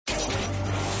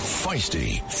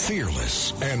Feisty,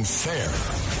 fearless, and fair.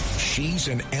 She's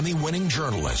an Emmy-winning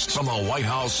journalist from the White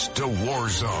House to war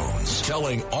zones,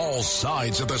 telling all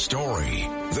sides of the story.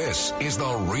 This is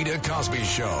the Rita Cosby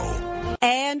Show.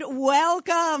 And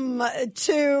welcome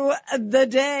to the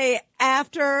day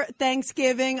after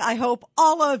Thanksgiving. I hope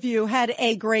all of you had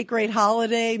a great, great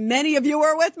holiday. Many of you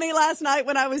were with me last night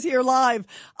when I was here live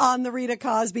on the Rita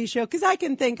Cosby Show, because I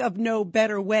can think of no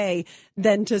better way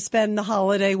than to spend the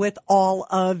holiday with all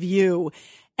of you.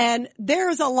 And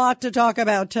there's a lot to talk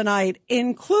about tonight,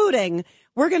 including,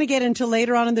 we're going to get into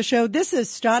later on in the show. This is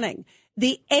stunning.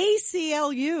 The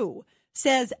ACLU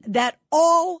says that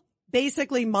all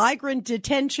basically migrant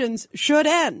detentions should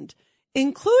end,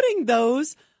 including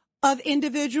those of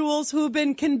individuals who've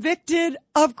been convicted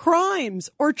of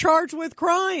crimes or charged with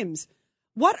crimes.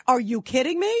 What, are you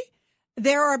kidding me?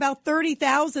 There are about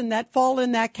 30,000 that fall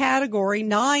in that category,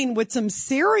 9 with some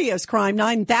serious crime,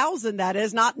 9,000 that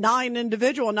is, not 9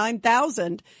 individual,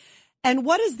 9,000. And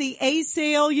what is the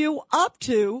ACLU up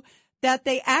to that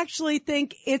they actually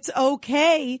think it's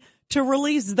okay to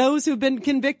release those who've been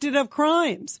convicted of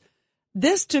crimes?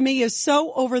 This to me is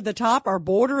so over the top. Our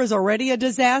border is already a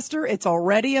disaster. It's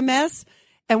already a mess.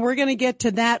 And we're going to get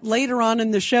to that later on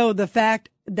in the show. The fact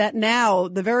that now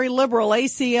the very liberal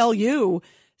ACLU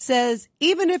says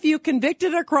even if you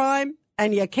convicted a crime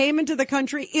and you came into the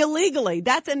country illegally,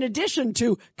 that's in addition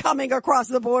to coming across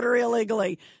the border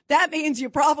illegally. That means you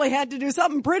probably had to do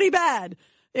something pretty bad,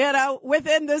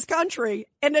 within this country,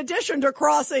 in addition to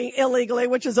crossing illegally,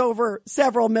 which is over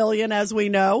several million, as we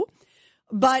know.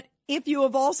 But if you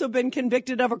have also been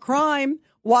convicted of a crime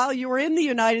while you were in the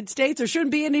United States, there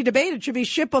shouldn't be any debate. It should be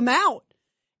ship them out.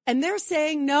 And they're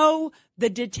saying, no, the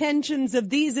detentions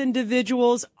of these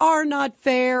individuals are not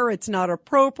fair. It's not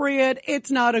appropriate.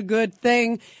 It's not a good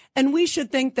thing. And we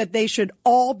should think that they should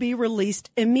all be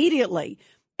released immediately.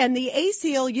 And the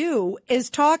ACLU is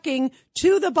talking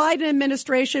to the Biden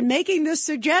administration, making this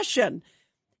suggestion.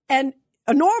 And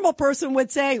a normal person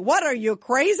would say, what, are you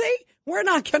crazy? We're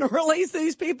not going to release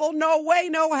these people. No way,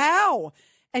 no how.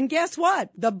 And guess what?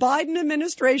 The Biden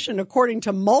administration, according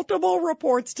to multiple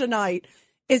reports tonight,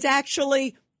 is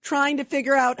actually trying to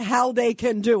figure out how they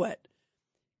can do it.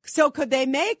 So could they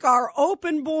make our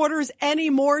open borders any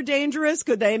more dangerous?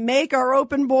 Could they make our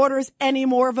open borders any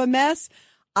more of a mess?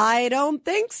 I don't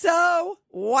think so.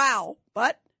 Wow.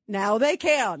 But now they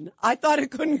can. I thought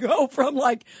it couldn't go from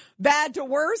like bad to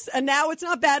worse. And now it's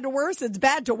not bad to worse. It's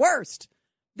bad to worst.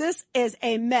 This is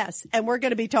a mess, and we're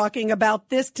going to be talking about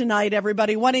this tonight,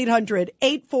 everybody.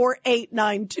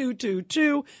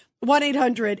 1-800-848-9222,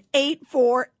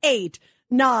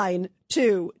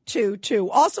 1-800-848-9222.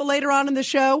 Also later on in the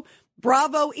show,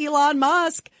 bravo Elon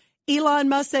Musk. Elon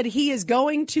Musk said he is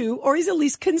going to, or he's at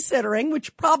least considering,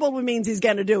 which probably means he's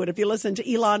going to do it if you listen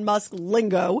to Elon Musk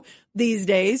lingo these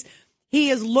days. He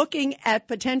is looking at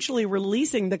potentially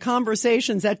releasing the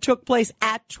conversations that took place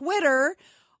at Twitter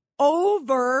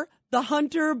over the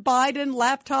Hunter Biden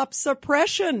laptop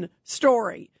suppression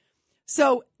story.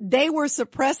 So they were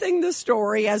suppressing the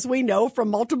story, as we know, from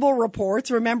multiple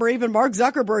reports. Remember, even Mark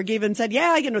Zuckerberg even said, the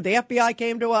FBI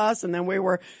came to us, and then we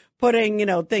were putting,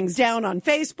 things down on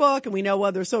Facebook, and we know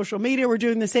other social media were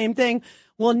doing the same thing.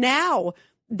 Well, now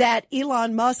that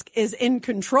Elon Musk is in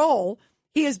control,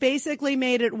 he has basically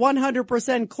made it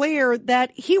 100% clear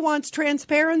that he wants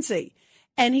transparency.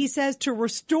 And he says to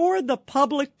restore the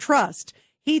public trust,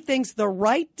 he thinks the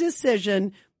right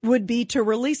decision would be to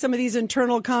release some of these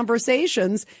internal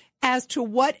conversations as to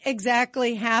what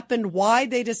exactly happened, why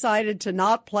they decided to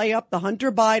not play up the Hunter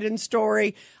Biden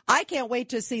story. I can't wait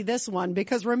to see this one,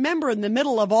 because remember, in the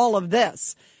middle of all of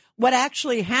this, what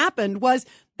actually happened was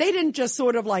they didn't just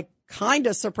sort of like kind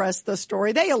of suppress the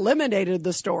story. They eliminated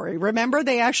the story. Remember,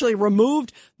 they actually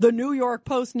removed the New York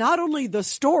Post, not only the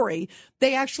story,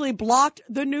 they actually blocked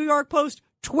the New York Post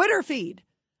Twitter feed.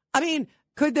 I mean,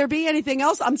 could there be anything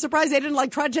else? I'm surprised they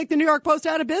didn't try to take the New York Post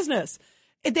out of business.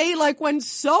 They went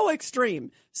so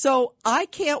extreme. So I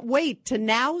can't wait to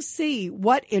now see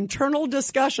what internal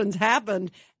discussions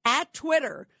happened at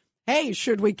Twitter. Hey,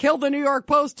 should we kill the New York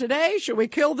Post today? Should we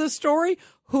kill this story?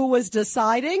 Who was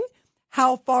deciding?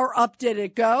 How far up did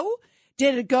it go?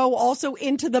 Did it go also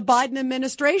into the Biden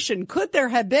administration? Could there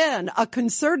have been a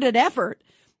concerted effort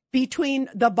between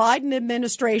the Biden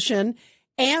administration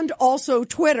and also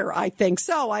Twitter? I think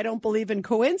so. I don't believe in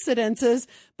coincidences.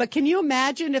 But can you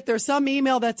imagine if there's some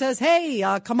email that says, hey,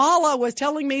 Kamala was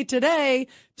telling me today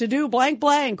to do blank,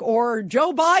 blank, or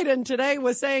Joe Biden today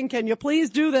was saying, can you please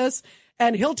do this?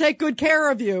 And he'll take good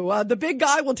care of you. The big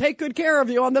guy will take good care of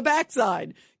you on the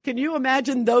backside. Can you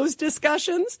imagine those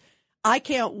discussions? I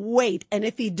can't wait. And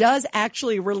if he does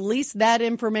actually release that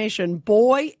information,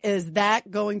 boy, is that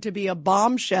going to be a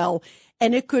bombshell.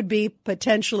 And it could be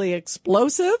potentially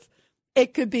explosive.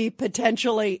 It could be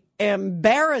potentially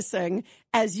embarrassing,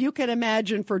 as you can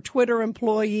imagine, for Twitter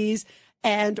employees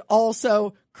and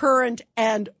also current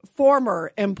and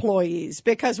former employees.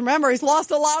 Because remember, he's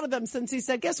lost a lot of them since he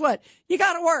said, guess what? You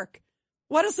got to work.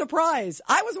 What a surprise.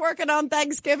 I was working on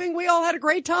Thanksgiving. We all had a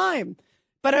great time.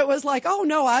 But it was like, oh,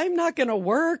 no, I'm not going to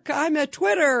work. I'm at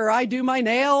Twitter. I do my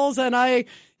nails and I,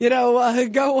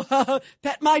 go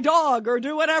pet my dog or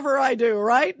do whatever I do,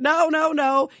 right?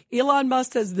 No. Elon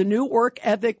Musk says the new work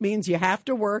ethic means you have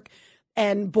to work.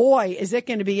 And boy, is it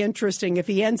going to be interesting if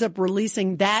he ends up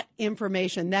releasing that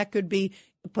information. That could be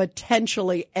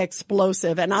potentially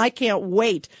explosive. And I can't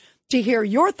wait to hear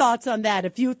your thoughts on that.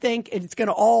 If you think it's going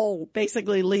to all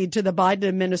basically lead to the Biden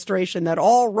administration, that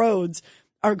all roads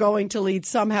are going to lead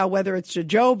somehow, whether it's to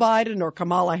Joe Biden or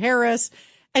Kamala Harris.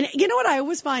 And you know what I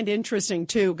always find interesting,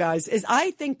 too, guys, is I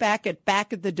think back at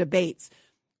the debates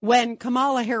when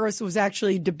Kamala Harris was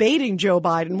actually debating Joe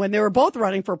Biden, when they were both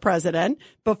running for president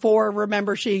before,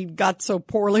 remember, she got so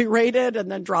poorly rated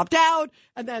and then dropped out.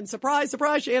 And then surprise,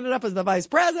 she ended up as the vice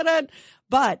president.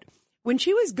 But when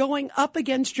she was going up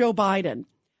against Joe Biden,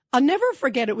 I'll never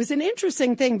forget, it was an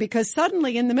interesting thing because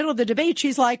suddenly in the middle of the debate,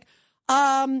 she's like,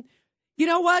 you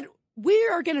know what? We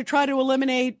are going to try to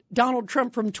eliminate Donald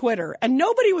Trump from Twitter. And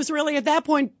nobody was really at that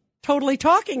point totally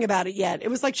talking about it yet. It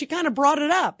was like she kind of brought it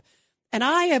up. And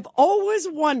I have always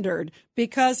wondered,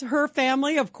 because her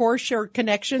family, of course, her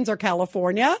connections are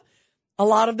California, a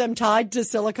lot of them tied to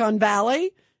Silicon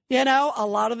Valley, a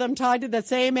lot of them tied to the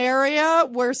same area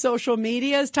where social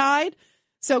media is tied.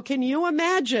 So can you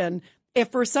imagine if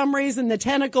for some reason the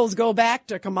tentacles go back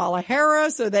to Kamala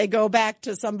Harris or they go back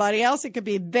to somebody else? It could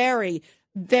be very,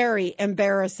 very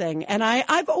embarrassing. And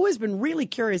I've always been really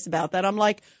curious about that. I'm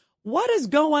like, what is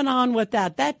going on with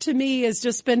that? That to me has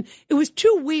just been, it was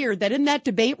too weird that in that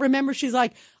debate, remember, she's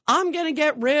like, I'm going to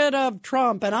get rid of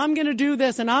Trump and I'm going to do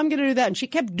this and I'm going to do that. And she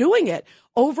kept doing it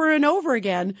over and over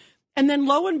again. And then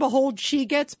lo and behold, she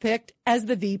gets picked as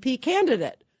the VP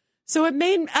candidate. So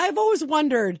I've always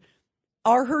wondered,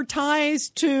 are her ties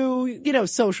to,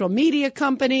 social media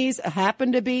companies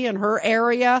happen to be in her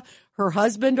area? Her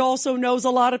husband also knows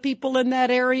a lot of people in that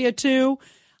area, too.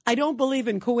 I don't believe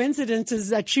in coincidences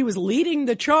that she was leading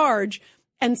the charge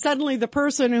and suddenly the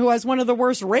person who has one of the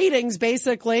worst ratings,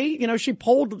 basically, she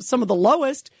polled some of the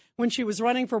lowest when she was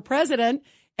running for president.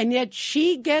 And yet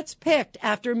she gets picked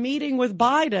after meeting with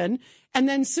Biden. And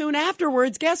then soon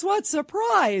afterwards, guess what?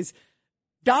 Surprise.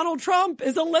 Donald Trump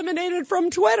is eliminated from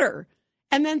Twitter.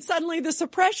 And then suddenly the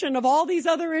suppression of all these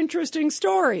other interesting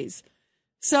stories.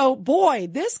 So, boy,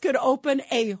 this could open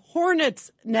a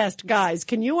hornet's nest, guys.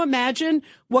 Can you imagine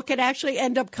what could actually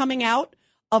end up coming out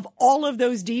of all of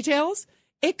those details?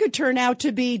 It could turn out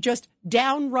to be just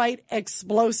downright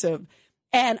explosive.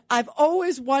 And I've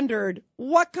always wondered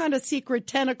what kind of secret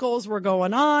tentacles were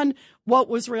going on, what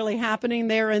was really happening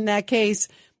there in that case.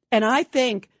 And I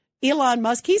think Elon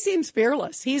Musk, he seems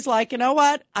fearless. He's like, you know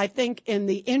what? I think in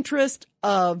the interest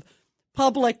of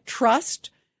public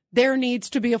trust, there needs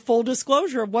to be a full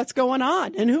disclosure of what's going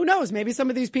on. And who knows, maybe some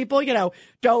of these people,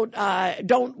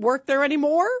 don't work there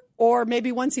anymore. Or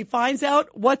maybe once he finds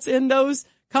out what's in those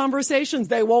conversations,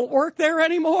 they won't work there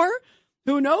anymore.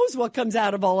 Who knows what comes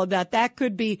out of all of that? That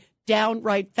could be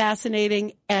downright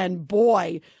fascinating. And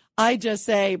boy, I just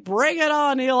say, bring it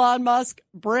on, Elon Musk,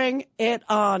 bring it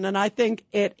on. And I think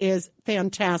it is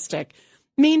fantastic.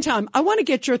 Meantime, I want to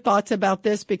get your thoughts about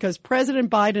this because President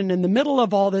Biden, in the middle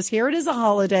of all this, here it is a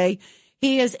holiday.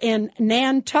 He is in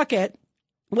Nantucket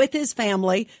with his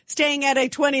family, staying at a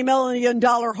 $20 million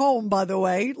home, by the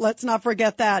way. Let's not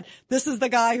forget that. This is the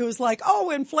guy who's like, oh,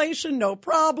 inflation, no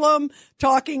problem.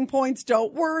 Talking points,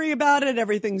 don't worry about it.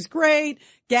 Everything's great.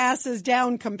 Gas is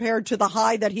down compared to the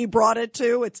high that he brought it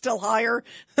to. It's still higher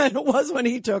than it was when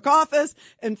he took office.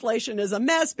 Inflation is a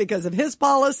mess because of his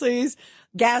policies.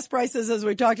 Gas prices, as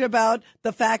we talked about,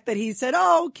 the fact that he said,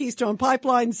 oh, Keystone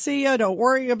Pipeline, see ya, don't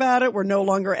worry about it. We're no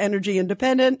longer energy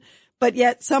independent. But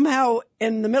yet somehow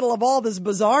in the middle of all this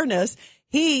bizarreness,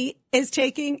 he is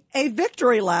taking a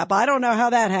victory lap. I don't know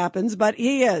how that happens, but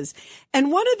he is.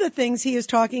 And one of the things he is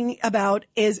talking about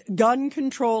is gun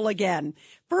control again.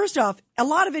 First off, a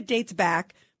lot of it dates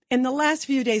back. In the last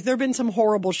few days, there have been some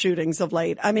horrible shootings of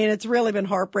late. I mean, it's really been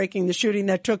heartbreaking, the shooting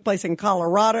that took place in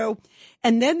Colorado.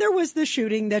 And then there was the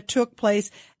shooting that took place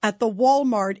at the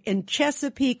Walmart in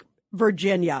Chesapeake,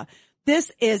 Virginia.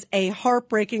 This is a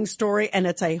heartbreaking story, and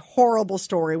it's a horrible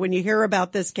story when you hear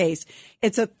about this case.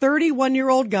 It's a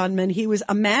 31-year-old gunman. He was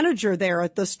a manager there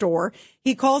at the store.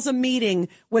 He calls a meeting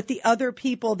with the other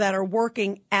people that are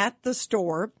working at the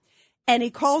store, and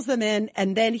he calls them in,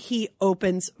 and then he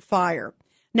opens fire.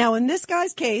 Now, in this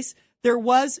guy's case, there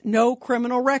was no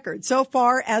criminal record. So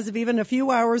far, as of even a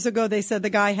few hours ago, they said the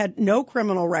guy had no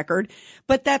criminal record,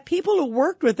 but that people who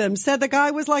worked with him said the guy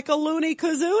was like a loony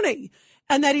kazoonie.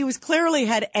 And that he was clearly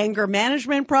had anger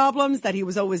management problems, that he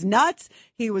was always nuts.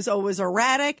 He was always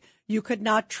erratic. You could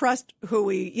not trust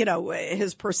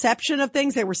his perception of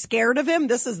things. They were scared of him.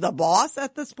 This is the boss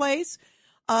at this place.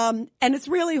 And it's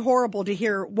really horrible to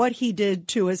hear what he did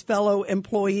to his fellow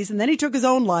employees. And then he took his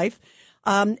own life.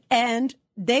 And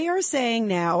they are saying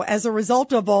now, as a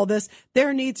result of all this,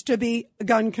 there needs to be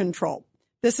gun control.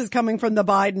 This is coming from the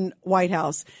Biden White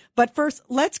House. But first,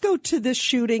 let's go to this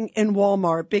shooting in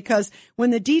Walmart, because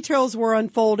when the details were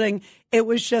unfolding, it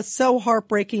was just so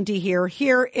heartbreaking to hear.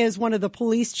 Here is one of the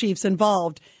police chiefs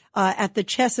involved at the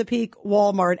Chesapeake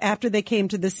Walmart after they came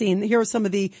to the scene. Here are some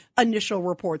of the initial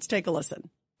reports. Take a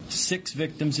listen. 6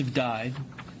 victims have died.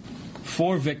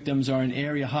 4 victims are in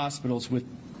area hospitals with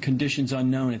conditions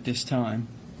unknown at this time.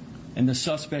 And the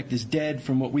suspect is dead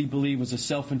from what we believe was a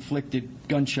self-inflicted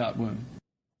gunshot wound.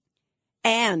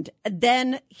 And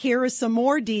then here are some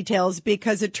more details,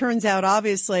 because it turns out,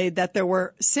 obviously, that there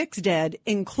were 6 dead,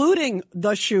 including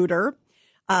the shooter,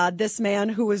 this man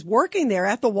who was working there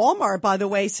at the Walmart, by the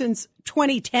way, since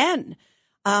 2010.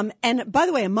 And by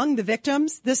the way, among the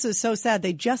victims, this is so sad.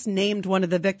 They just named one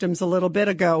of the victims a little bit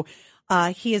ago.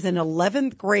 He is an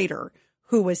 11th grader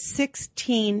who was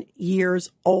 16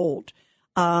 years old.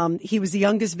 He was the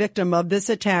youngest victim of this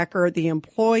attacker. The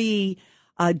employee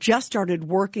just started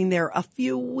working there a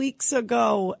few weeks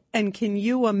ago. And can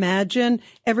you imagine?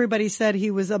 Everybody said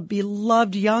he was a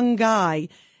beloved young guy.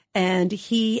 And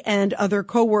he and other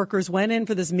coworkers went in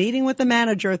for this meeting with the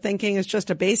manager thinking it's just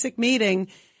a basic meeting.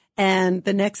 And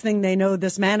the next thing they know,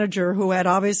 this manager, who had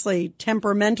obviously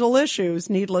temperamental issues,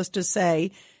 needless to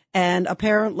say, and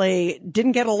apparently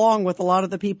didn't get along with a lot of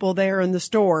the people there in the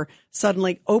store,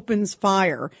 suddenly opens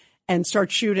fire and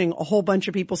starts shooting a whole bunch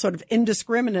of people sort of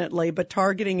indiscriminately, but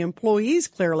targeting employees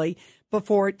clearly,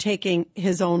 before taking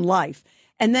his own life.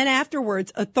 And then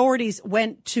afterwards, authorities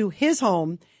went to his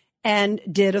home and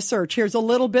did a search. Here's a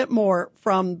little bit more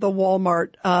from the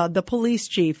Walmart, the police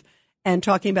chief, and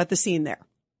talking about the scene there.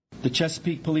 The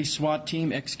Chesapeake Police SWAT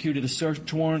team executed a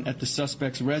search warrant at the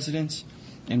suspect's residence,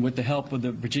 and with the help of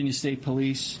the Virginia State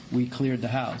Police, we cleared the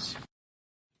house.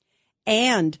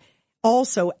 And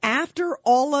also, after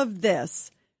all of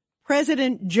this,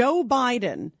 President Joe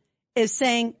Biden is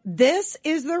saying this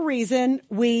is the reason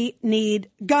we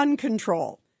need gun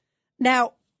control.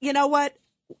 Now, you know what?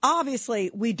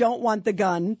 Obviously, we don't want the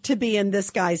gun to be in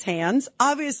this guy's hands.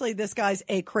 Obviously, this guy's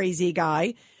a crazy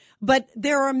guy. But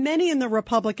there are many in the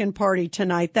Republican Party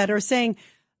tonight that are saying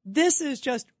this is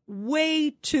just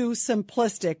way too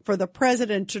simplistic for the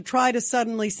president to try to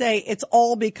suddenly say it's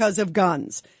all because of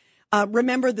guns.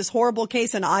 Remember this horrible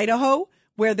case in Idaho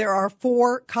where there are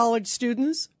 4 college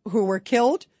students who were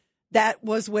killed? That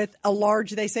was with a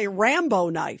large, they say, Rambo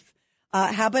knife.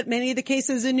 How about many of the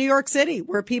cases in New York City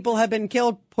where people have been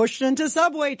killed pushed into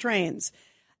subway trains?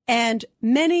 And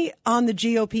many on the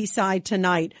GOP side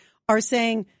tonight are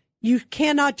saying you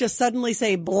cannot just suddenly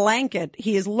say blanket.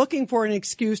 He is looking for an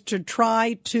excuse to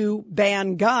try to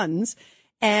ban guns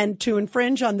and to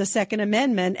infringe on the Second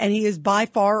Amendment. And he is by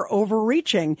far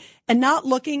overreaching and not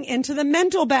looking into the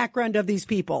mental background of these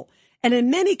people. And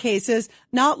in many cases,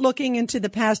 not looking into the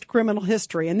past criminal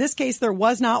history. In this case, there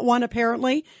was not one,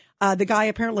 apparently. The guy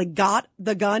apparently got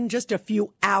the gun just a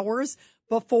few hours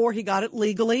before he got it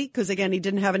legally, because, again, he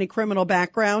didn't have any criminal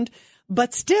background.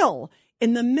 But still,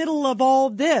 in the middle of all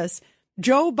this,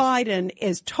 Joe Biden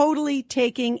is totally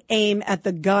taking aim at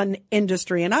the gun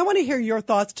industry. And I want to hear your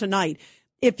thoughts tonight.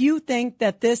 If you think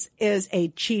that this is a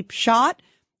cheap shot,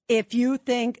 if you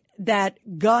think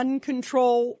that gun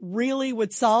control really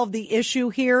would solve the issue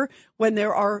here when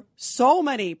there are so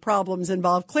many problems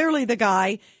involved. Clearly, the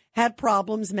guy had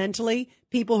problems mentally.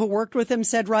 People who worked with him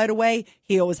said right away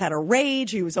he always had a rage.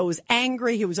 He was always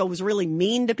angry. He was always really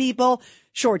mean to people,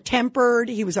 short-tempered.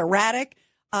 He was erratic.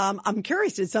 I'm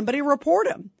curious, did somebody report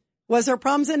him? Was there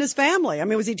problems in his family? I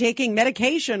mean, was he taking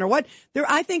medication or what?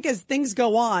 I think as things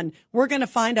go on, we're going to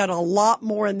find out a lot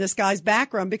more in this guy's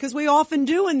background, because we often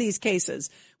do in these cases.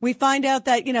 We find out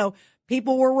that,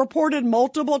 people were reported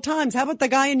multiple times. How about the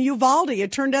guy in Uvalde?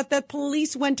 It turned out that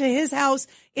police went to his house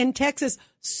in Texas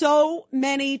so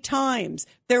many times.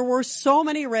 There were so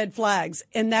many red flags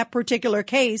in that particular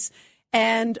case.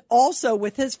 And also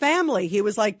with his family, he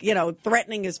was like,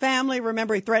 threatening his family.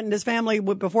 Remember, he threatened his family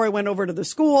before he went over to the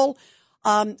school.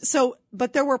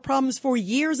 But there were problems for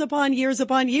years upon years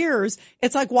upon years.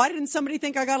 It's like, why didn't somebody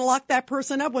think I got to lock that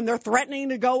person up when they're threatening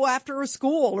to go after a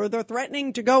school or they're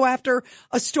threatening to go after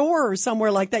a store or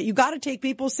somewhere like that? You got to take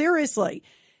people seriously.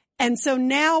 And so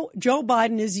now Joe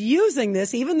Biden is using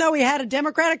this, even though he had a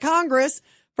Democratic Congress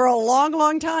for a long,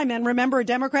 long time. And remember, a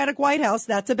Democratic White House,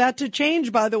 that's about to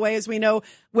change, by the way, as we know,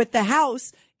 with the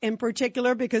House in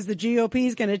particular, because the GOP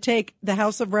is going to take the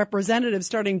House of Representatives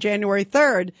starting January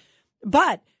 3rd.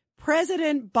 But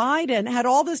President Biden had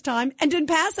all this time and didn't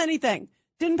pass anything.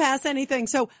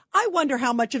 So I wonder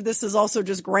how much of this is also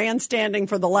just grandstanding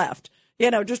for the left,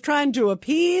 just trying to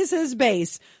appease his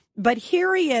base. But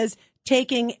here he is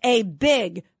taking a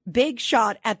big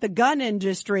shot at the gun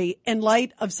industry in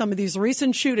light of some of these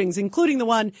recent shootings, including the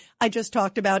one I just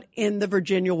talked about in the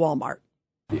Virginia Walmart.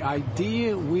 The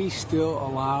idea we still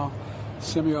allow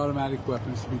semi-automatic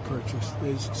weapons to be purchased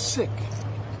is sick.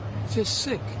 It's just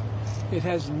sick. It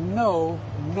has no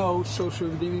social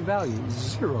redeeming value.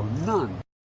 Zero, none.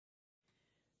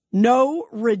 No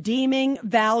redeeming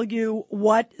value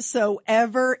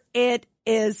whatsoever. It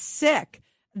is sick.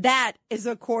 That is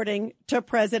according to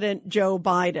President Joe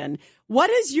Biden. What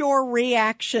is your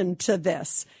reaction to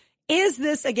this? Is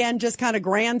this, again, just kind of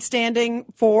grandstanding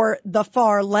for the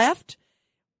far left?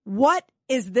 What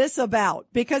is this about?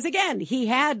 Because, again, he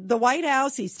had the White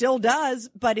House. He still does,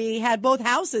 but he had both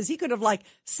houses. He could have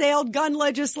sailed gun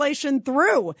legislation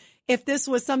through if this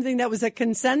was something that was a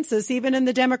consensus, even in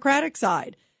the Democratic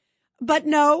side. But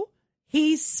no,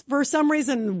 he's for some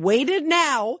reason waited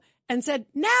now and said,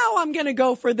 now I'm going to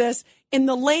go for this in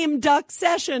the lame duck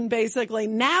session, basically.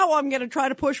 Now I'm going to try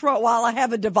to push for it while I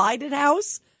have a divided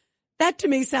House. That to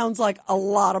me sounds like a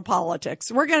lot of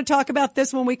politics. We're going to talk about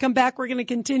this when we come back. We're going to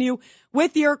continue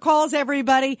with your calls,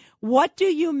 everybody. What do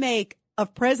you make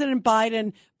of President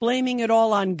Biden blaming it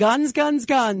all on guns,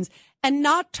 and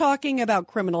not talking about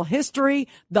criminal history,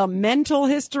 the mental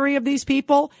history of these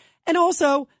people, and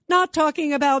also not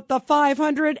talking about the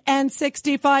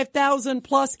 565,000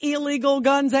 plus illegal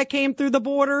guns that came through the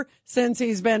border since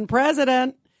he's been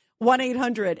president?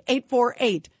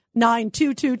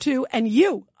 1-800-848-9222. And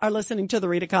you are listening to The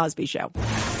Rita Cosby Show.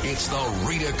 It's The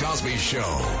Rita Cosby Show.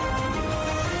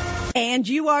 And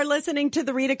you are listening to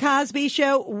The Rita Cosby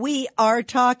Show. We are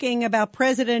talking about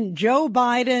President Joe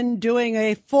Biden doing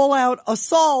a full-out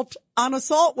assault on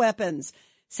assault weapons,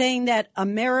 saying that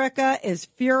America is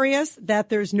furious, that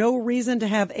there's no reason to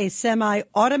have a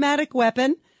semi-automatic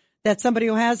weapon, that somebody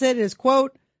who has it is,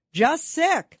 quote, just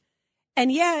sick. And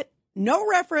yet, no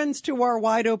reference to our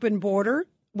wide open border,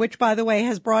 which, by the way,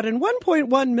 has brought in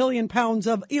 1.1 million pounds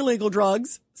of illegal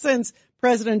drugs since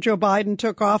President Joe Biden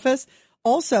took office.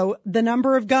 Also, the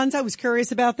number of guns, I was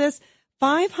curious about this,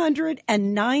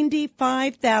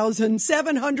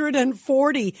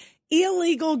 595,740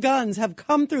 illegal guns have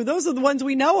come through. Those are the ones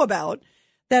we know about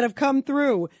that have come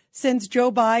through since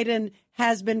Joe Biden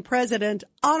has been president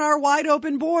on our wide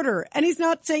open border. And he's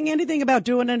not saying anything about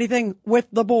doing anything with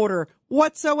the border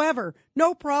whatsoever.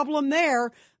 No problem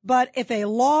there. But if a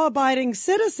law-abiding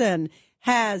citizen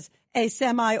has a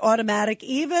semi-automatic,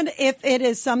 even if it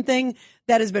is something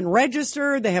that has been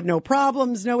registered, they have no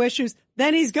problems, no issues,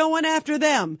 then he's going after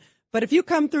them. But if you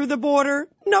come through the border,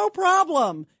 no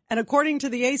problem. And according to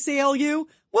the ACLU,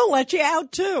 we'll let you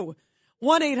out too.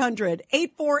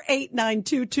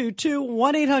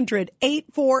 1-800-848-9222,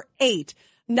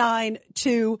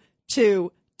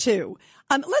 1-800-848-9222.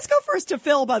 Let's go first to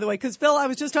Phil, by the way, because Phil, I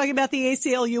was just talking about the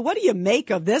ACLU. What do you make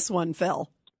of this one, Phil?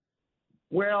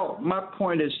 Well, my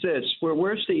point is this: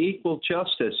 where's the equal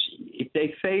justice? If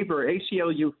they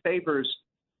ACLU favors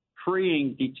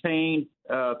freeing detained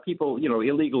people,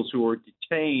 illegals who are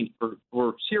detained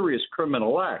for serious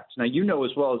criminal acts. Now, you know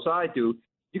as well as I do,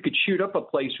 you could shoot up a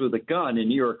place with a gun in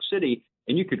New York City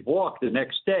and you could walk the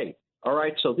next day. All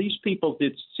right. So these people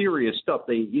did serious stuff.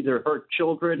 They either hurt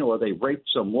children or they raped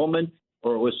some woman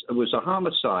or it was a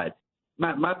homicide.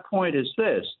 My point is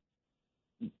this.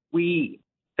 We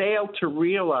fail to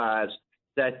realize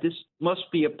that this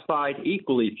must be applied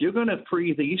equally. If you're going to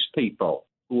free these people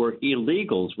who are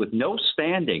illegals with no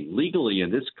standing legally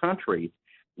in this country,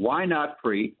 why not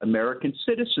free American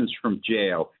citizens from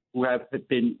jail who have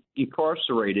been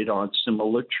incarcerated on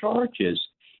similar charges?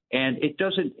 And it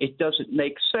doesn't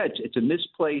make sense. It's a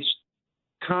misplaced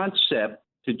concept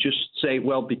to just say,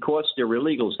 well, because they're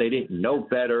illegals, they didn't know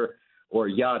better or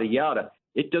yada, yada.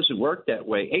 It doesn't work that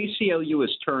way. ACLU has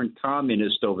turned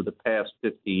communist over the past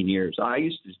 15 years. I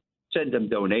used to send them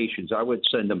donations. I would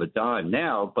send them a dime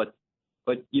now, but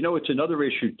But, it's another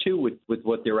issue, too, with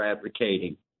what they're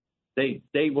advocating.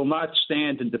 They will not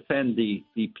stand and defend the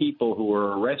people who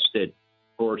are arrested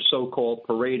for so-called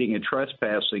parading and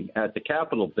trespassing at the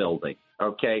Capitol building,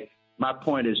 okay? My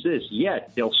point is this,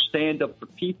 yet they'll stand up for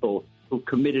people who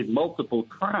committed multiple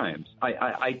crimes.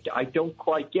 I don't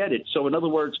quite get it. So, in other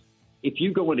words, if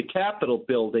you go in a Capitol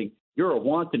building, you're a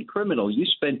wanted criminal. You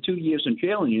spend 2 years in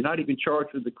jail and you're not even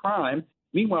charged with the crime.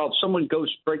 Meanwhile, if someone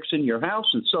breaks in your house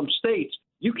in some states,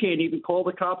 you can't even call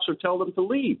the cops or tell them to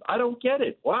leave. I don't get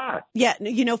it. Why? Yeah.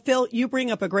 Phil, you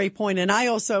bring up a great point. And I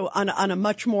also, on a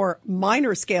much more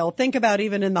minor scale, think about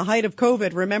even in the height of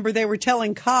COVID. Remember, they were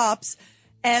telling cops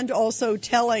and also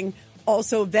telling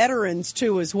veterans,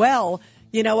 too, as well.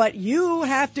 You know what? You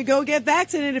have to go get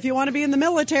vaccinated if you want to be in the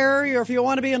military or if you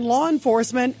want to be in law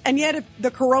enforcement. And yet, if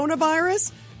the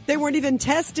coronavirus, they weren't even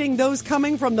testing those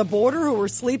coming from the border who were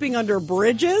sleeping under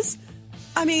bridges.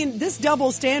 I mean, this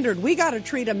double standard, we got to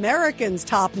treat Americans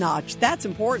top notch. That's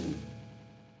important.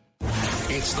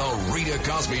 It's the Rita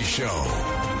Cosby Show.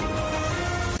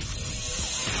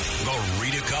 The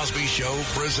Rita Cosby Show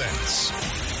presents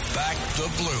Back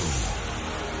the Blue.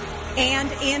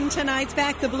 And in tonight's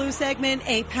Back the Blue segment,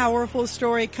 a powerful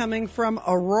story coming from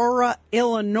Aurora,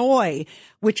 Illinois,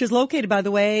 which is located, by the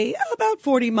way, about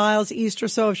 40 miles east or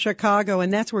so of Chicago.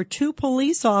 And that's where 2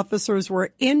 police officers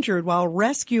were injured while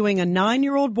rescuing a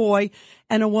 9-year-old boy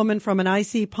and a woman from an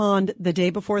icy pond the day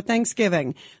before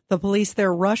Thanksgiving. The police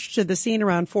there rushed to the scene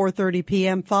around 4:30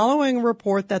 p.m. following a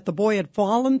report that the boy had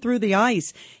fallen through the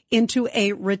ice into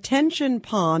a retention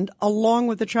pond along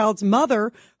with the child's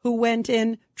mother, who went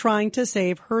in trying to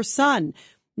save her son.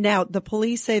 Now, the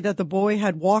police say that the boy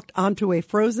had walked onto a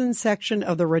frozen section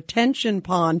of the retention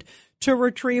pond to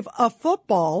retrieve a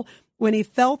football when he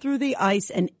fell through the ice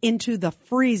and into the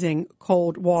freezing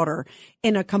cold water.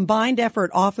 In a combined effort,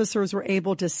 officers were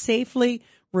able to safely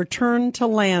return to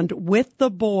land with the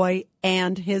boy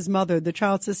and his mother. The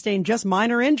child sustained just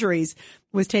minor injuries,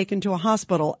 was taken to a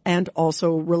hospital and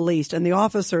also released. And the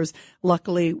officers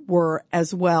luckily were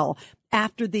as well.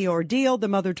 After the ordeal, the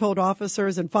mother told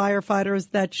officers and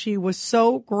firefighters that she was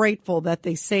so grateful that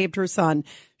they saved her son.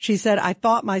 She said, "I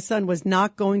thought my son was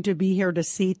not going to be here to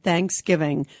see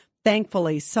Thanksgiving.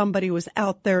 Thankfully, somebody was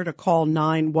out there to call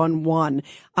 911.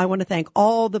 I want to thank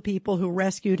all the people who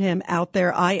rescued him out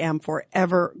there. I am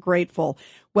forever grateful."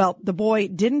 Well, the boy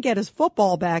didn't get his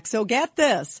football back, so get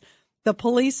this. The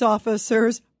police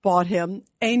officers bought him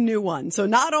a new one. So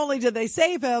not only did they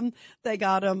save him, they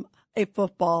got him a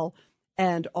football.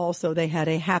 And also they had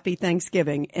a happy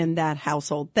Thanksgiving in that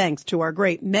household, thanks to our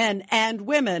great men and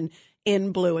women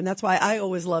in blue. And that's why I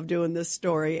always love doing this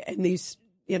story and these,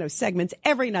 segments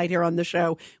every night here on the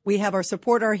show. We have our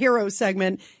Support Our Heroes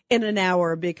segment in an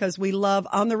hour because we love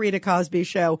on the Rita Cosby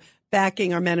Show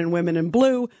backing our men and women in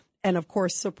blue and, of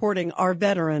course, supporting our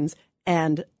veterans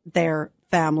and their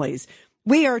families.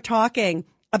 We are talking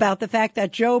about the fact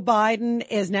that Joe Biden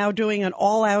is now doing an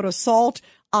all-out assault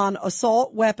on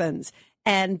assault weapons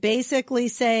and basically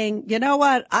saying, you know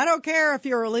what, I don't care if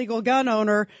you're a legal gun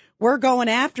owner, we're going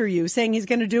after you, saying he's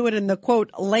going to do it in the,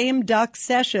 quote, lame duck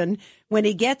session when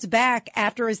he gets back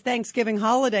after his Thanksgiving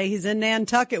holiday. He's in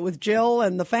Nantucket with Jill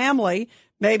and the family.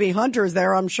 Maybe Hunter's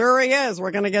there. I'm sure he is.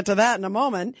 We're going to get to that in a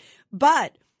moment.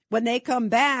 But when they come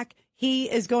back, he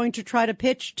is going to try to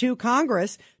pitch to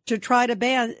Congress to try to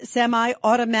ban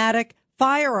semi-automatic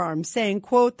firearms, saying,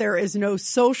 quote, there is no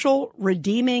social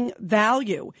redeeming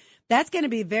value. That's going to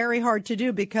be very hard to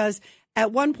do because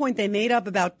at one point they made up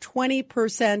about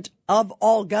 20% of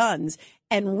all guns.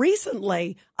 And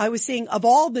recently I was seeing of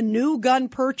all the new gun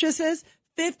purchases,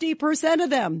 50% of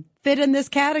them fit in this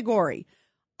category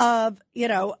of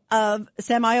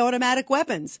semi-automatic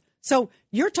weapons. So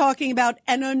you're talking about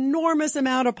an enormous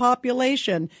amount of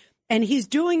population, and he's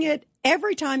doing it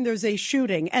every time there's a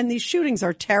shooting. And these shootings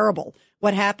are terrible.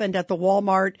 What happened at the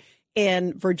Walmart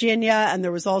in Virginia. And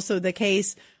there was also the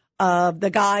case of the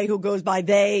guy who goes by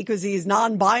they because he's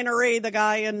non-binary, the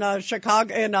guy in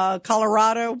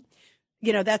Colorado.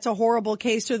 That's a horrible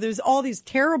case. So there's all these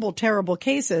terrible, terrible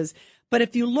cases. But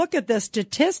if you look at the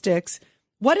statistics,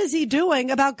 what is he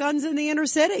doing about guns in the inner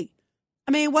city?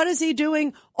 I mean, what is he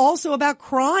doing also about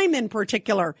crime in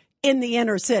particular in the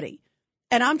inner city?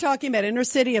 And I'm talking about inner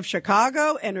city of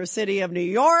Chicago, inner city of New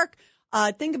York.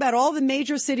 Think about all the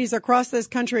major cities across this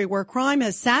country where crime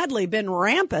has sadly been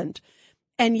rampant.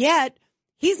 And yet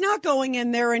he's not going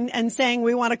in there and saying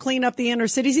we want to clean up the inner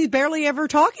cities. He's barely ever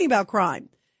talking about crime.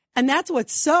 And that's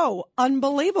what's so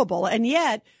unbelievable. And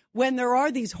yet when there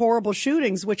are these horrible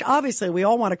shootings, which obviously we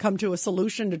all want to come to a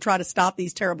solution to try to stop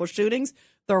these terrible shootings,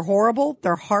 They're horrible.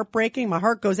 They're heartbreaking. My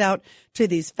heart goes out to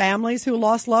these families who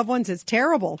lost loved ones. It's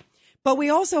terrible. But we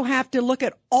also have to look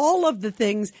at all of the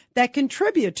things that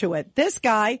contribute to it. This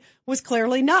guy was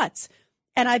clearly nuts.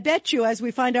 And I bet you, as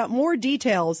we find out more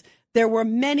details, there were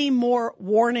many more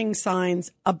warning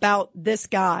signs about this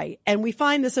guy. And we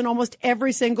find this in almost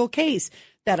every single case,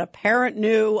 that a parent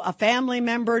knew, a family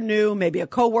member knew, maybe a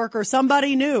coworker,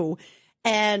 somebody knew,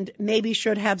 and maybe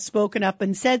should have spoken up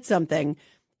and said something.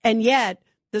 And yet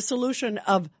the solution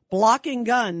of blocking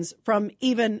guns from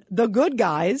even the good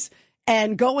guys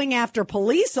and going after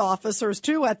police officers,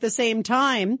 too, at the same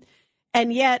time,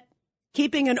 and yet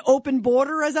keeping an open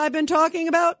border, as I've been talking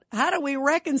about, how do we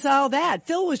reconcile that?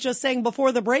 Phil was just saying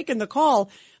before the break in the call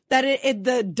that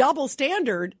the double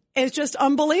standard is just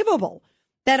unbelievable,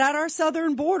 that at our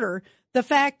southern border, the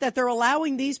fact that they're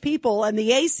allowing these people and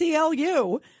the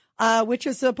ACLU, which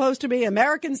is supposed to be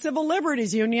American Civil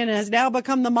Liberties Union, has now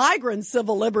become the Migrant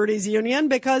Civil Liberties Union,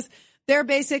 because they're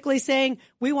basically saying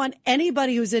we want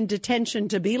anybody who's in detention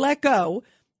to be let go.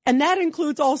 And that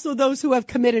includes also those who have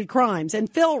committed crimes.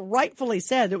 And Phil rightfully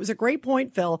said, it was a great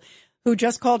point, Phil, who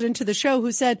just called into the show,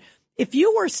 who said, if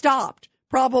you were stopped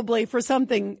probably for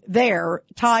something there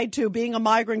tied to being a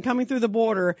migrant coming through the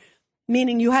border,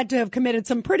 meaning you had to have committed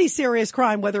some pretty serious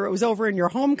crime, whether it was over in your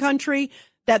home country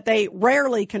that they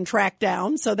rarely can track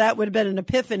down. So that would have been an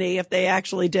epiphany if they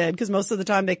actually did, because most of the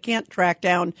time they can't track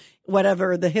down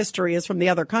whatever the history is from the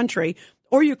other country,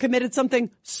 or you committed something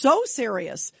so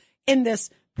serious in this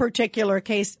particular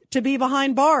case to be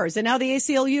behind bars. And now the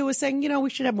ACLU is saying, we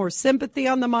should have more sympathy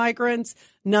on the migrants.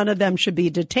 None of them should be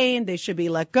detained. They should be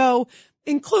let go,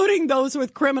 including those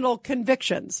with criminal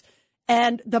convictions.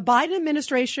 And the Biden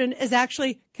administration is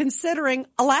actually considering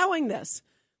allowing this.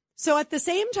 So at the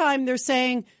same time, they're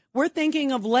saying we're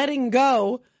thinking of letting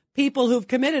go people who've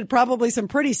committed probably some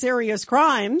pretty serious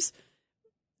crimes,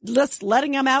 just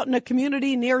letting them out in a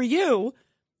community near you.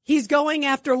 He's going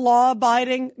after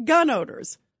law-abiding gun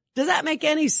owners. Does that make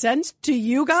any sense to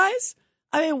you guys?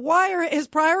 I mean, why are his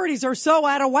priorities are so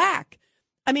out of whack?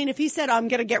 I mean, if he said, I'm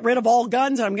going to get rid of all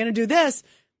guns and I'm going to do this,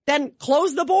 then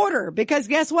close the border, because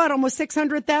guess what? Almost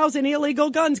 600,000 illegal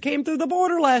guns came through the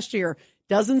border last year.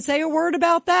 Doesn't say a word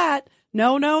about that.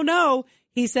 No.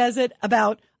 He says it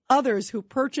about others who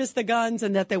purchase the guns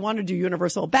and that they want to do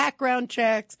universal background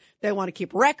checks. They want to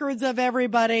keep records of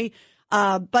everybody.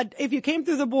 But if you came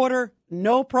through the border,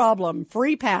 no problem.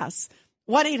 Free pass.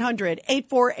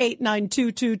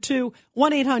 1-800-848-9222.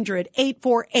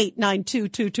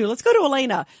 1-800-848-9222. Let's go to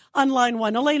Elena on line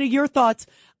one. Elena, your thoughts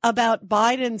about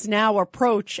Biden's now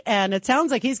approach. And it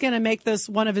sounds like he's going to make this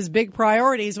one of his big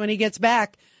priorities when he gets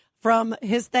back from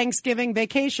his Thanksgiving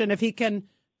vacation, if he can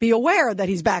be aware that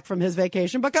he's back from his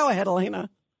vacation. But go ahead, Elena.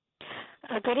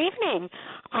 Good evening.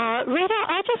 Rita,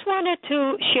 I just wanted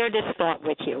to share this thought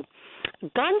with you.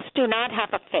 Guns do not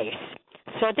have a face.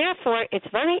 So therefore, it's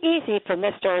very easy for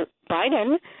Mr.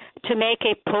 Biden to make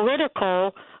a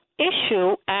political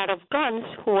issue out of guns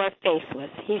who are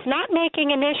faceless. He's not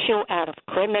making an issue out of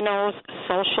criminals,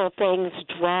 social things,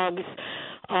 drugs,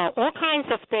 all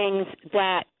kinds of things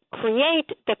that create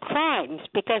the crimes,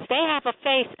 because they have a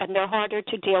face and they're harder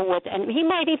to deal with, and he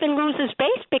might even lose his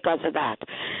base because of that.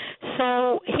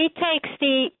 So he takes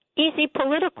the easy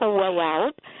political way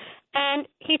out, and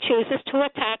he chooses to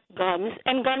attack guns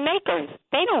and gun makers.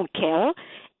 They don't kill.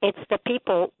 It's the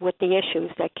people with the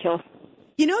issues that kill.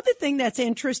 You know, the thing that's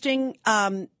interesting,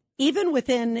 even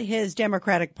within his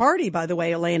Democratic Party, by the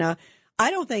way, Elena,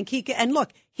 I don't think he can. And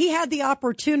look, he had the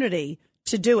opportunity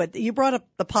to do it. You brought up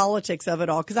the politics of it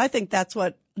all, because I think that's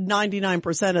what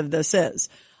 99% of this is.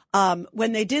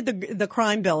 When they did the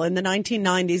crime bill in the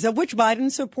 1990s, of which Biden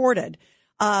supported,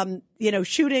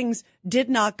 shootings did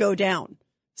not go down.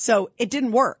 So it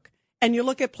didn't work. And you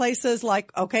look at places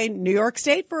like, New York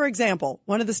State, for example,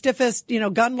 one of the stiffest,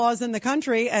 gun laws in the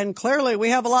country. And clearly we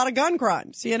have a lot of gun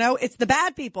crimes. It's the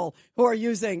bad people who are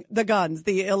using the guns,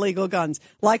 the illegal guns,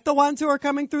 like the ones who are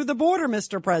coming through the border,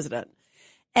 Mr. President.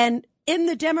 And in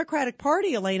the Democratic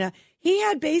Party, Elena, he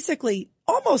had basically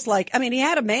almost he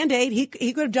had a mandate. He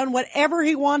could have done whatever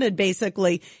he wanted,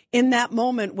 basically, in that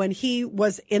moment when he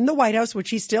was in the White House,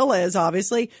 which he still is,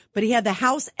 obviously, but he had the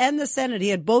House and the Senate. He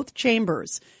had both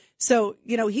chambers. So,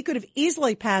 he could have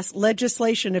easily passed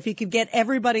legislation if he could get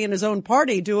everybody in his own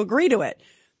party to agree to it.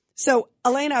 So,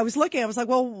 Elena, I was like,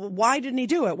 well, why didn't he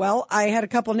do it? Well, I had a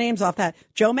couple names off that.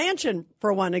 Joe Manchin,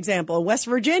 for one example, in West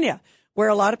Virginia, where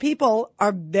a lot of people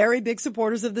are very big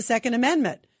supporters of the Second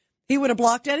Amendment. He would have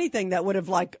blocked anything that would have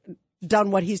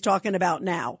done what he's talking about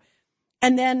now.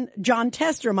 And then John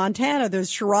Tester, Montana.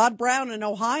 There's Sherrod Brown in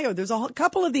Ohio. There's a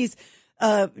couple of these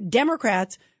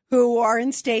Democrats who are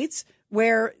in states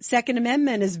where Second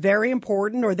Amendment is very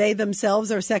important, or they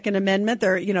themselves are Second Amendment.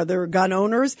 They're gun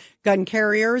owners, gun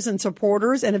carriers, and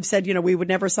supporters, and have said, we would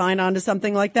never sign on to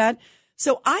something like that.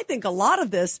 So I think a lot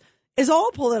of this is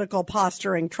all political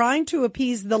posturing, trying to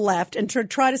appease the left and to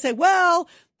try to say, well,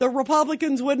 the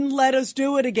Republicans wouldn't let us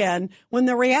do it again, when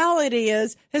the reality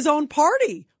is his own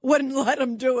party wouldn't let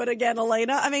him do it again,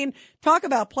 Elena. I mean, talk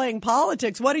about playing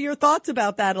politics. What are your thoughts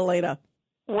about that, Elena?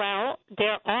 Well,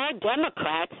 there are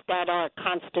Democrats that are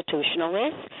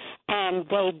constitutionalists, and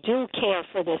they do care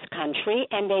for this country,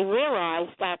 and they realize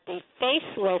that the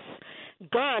faceless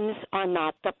guns are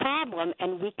not the problem,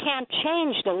 and we can't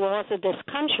change the laws of this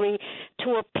country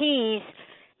to appease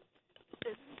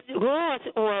laws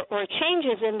or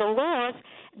changes in the laws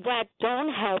that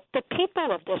don't help the people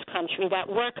of this country, that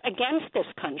work against this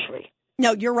country.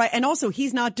 No, you're right. And also,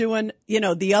 he's not doing,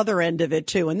 the other end of it,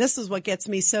 too. And this is what gets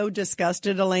me so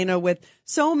disgusted, Elena, with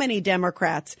so many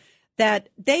Democrats, that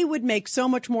they would make so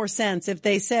much more sense if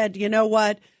they said, you know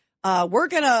what, we're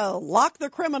going to lock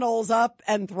the criminals up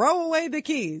and throw away the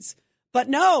keys. But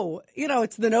no,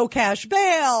 it's the no cash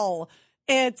bail.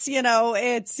 It's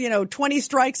 20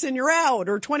 strikes and you're out,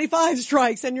 or 25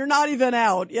 strikes and you're not even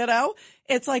out.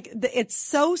 It's like it's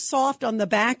so soft on the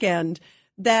back end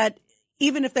that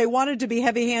even if they wanted to be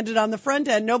heavy-handed on the front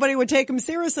end, nobody would take them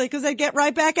seriously because they'd get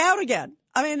right back out again.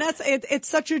 I mean, it's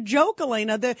such a joke,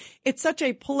 Elena. It's such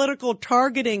a political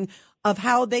targeting of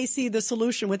how they see the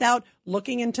solution without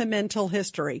looking into mental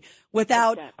history,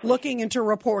 without looking into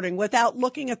reporting, without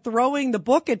looking at throwing the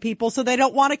book at people so they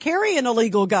don't want to carry an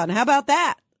illegal gun. How about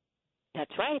that?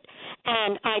 That's right.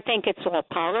 And I think it's all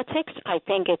politics. I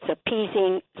think it's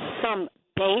appeasing some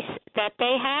base that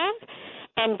they have,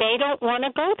 and they don't want to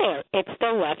go there. It's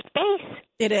the left base.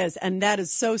 It is. And that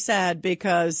is so sad,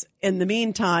 because in the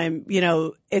meantime,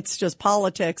 it's just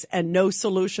politics and no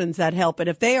solutions that help. And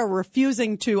if they are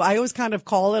refusing to, I always kind of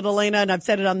call it, Elena, and I've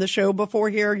said it on the show before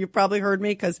here. You've probably heard me,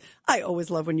 because I always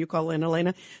love when you call in,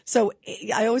 Elena. So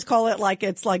I always call it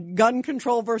it's like gun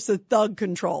control versus thug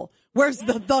control. Where's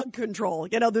the thug control?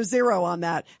 There's zero on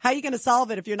that. How are you going to solve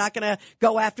it if you're not going to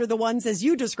go after the ones, as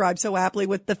you described so aptly,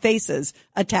 with the faces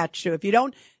attached to it? If you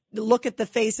don't look at the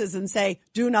faces and say,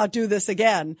 do not do this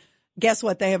again, guess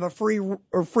what? They have a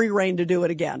free reign to do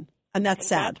it again. And that's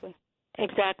sad.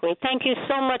 Exactly. Thank you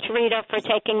so much, Rita, for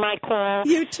taking my call.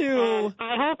 You too.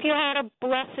 I hope you had a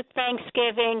blessed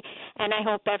Thanksgiving, and I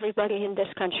hope everybody in this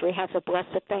country has a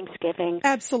blessed Thanksgiving.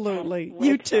 Absolutely.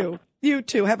 You too. You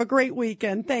too. Have a great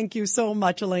weekend. Thank you so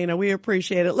much, Elena. We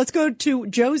appreciate it. Let's go to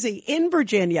Josie in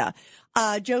Virginia.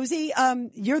 Josie,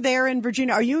 you're there in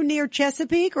Virginia. Are you near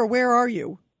Chesapeake, or where are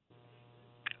you?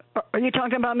 Are you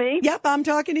talking about me? Yep, I'm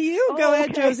talking to you. Go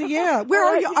ahead, Josie. Yeah. Where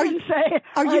are you?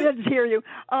 I didn't hear you.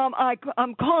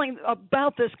 I'm calling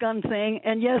about this gun thing,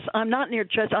 and yes, I'm not near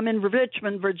Chesapeake. I'm in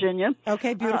Richmond, Virginia.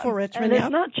 Okay, beautiful Richmond. And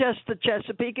it's not just the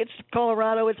Chesapeake. It's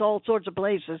Colorado. It's all sorts of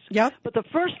places. Yep. But the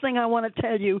first thing I want to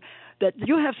tell you, that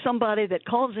you have somebody that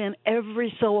calls in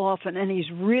every so often, and he's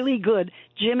really good.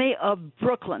 Jimmy of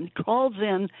Brooklyn calls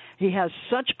in. He has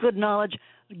such good knowledge.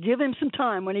 Give him some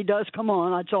time when he does come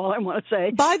on. That's all I want to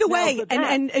say. By the way,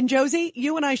 and Josie,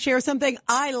 you and I share something.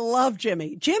 I love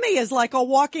Jimmy. Jimmy is like a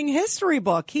walking history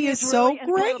book. He is really so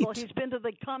great. Incredible. He's been to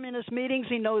the communist meetings.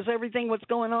 He knows everything what's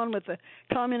going on with the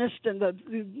communists and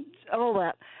all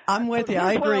that. I'm with you.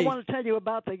 I agree. What I want to tell you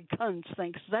about the guns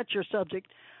thing, 'cause that's your subject.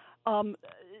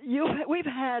 We've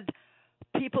had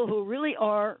people who really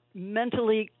are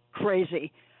mentally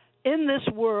crazy in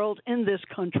this world, in this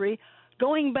country,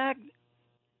 going back,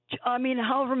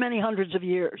 however many hundreds of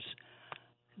years,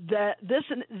 that this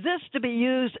to be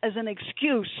used as an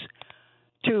excuse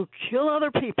to kill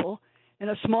other people in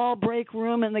a small break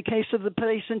room, in the case of the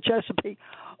place in Chesapeake,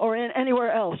 or in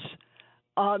anywhere else,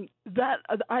 that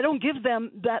I don't give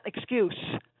them that excuse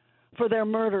for their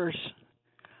murders.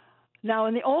 Now,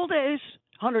 in the old days,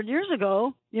 100 years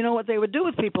ago, you know what they would do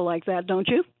with people like that, don't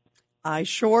you? I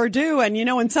sure do. And,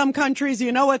 in some countries,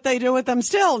 you know what they do with them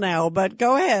still now, but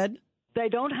go ahead. They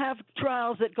don't have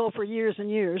trials that go for years and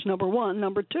years, number one.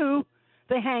 Number two,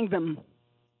 they hang them.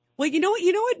 Well, you know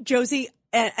what, Josie,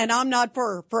 and I'm not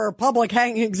for public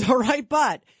hangings, all right?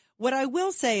 But what I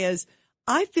will say is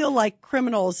I feel like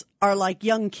criminals are like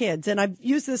young kids. And I've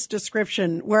used this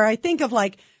description where I think of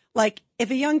like if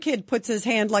a young kid puts his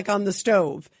hand on the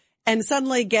stove and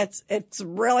suddenly it's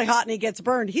really hot and he gets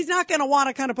burned, he's not going to want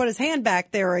to kind of put his hand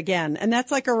back there again. And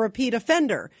that's like a repeat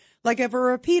offender. Like if a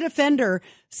repeat offender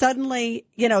suddenly,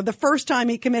 the first time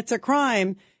he commits a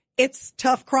crime, it's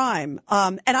tough crime.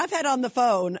 And I've had on the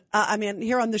phone,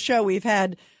 here on the show, we've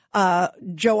had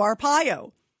Joe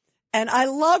Arpaio. And I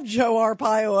love Joe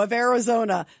Arpaio of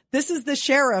Arizona. This is the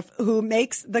sheriff who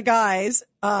makes the guys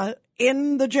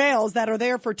in the jails that are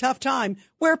there for tough time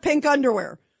wear pink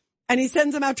underwear. And he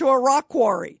sends them out to a rock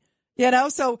quarry,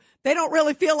 so they don't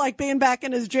really feel like being back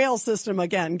in his jail system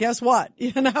again. Guess what?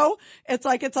 It's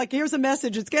like, here's a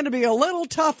message. It's going to be a little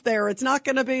tough there. It's not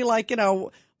going to be like,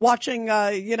 watching,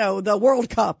 the World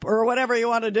Cup or whatever you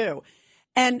want to do.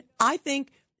 And I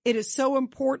think it is so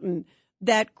important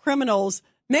that criminals,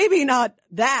 maybe not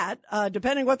that,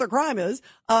 depending what their crime is,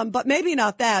 but maybe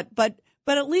not that, but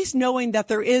at least knowing that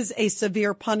there is a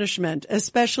severe punishment,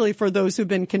 especially for those who've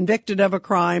been convicted of a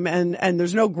crime and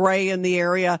there's no gray in the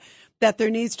area, that there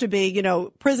needs to be,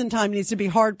 prison time needs to be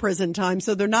hard prison time.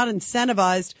 So they're not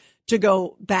incentivized to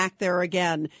go back there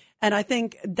again. And I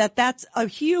think that that's a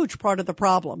huge part of the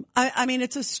problem. I mean,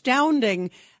 it's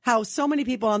astounding how so many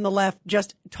people on the left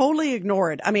just totally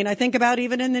ignore it. I mean, I think about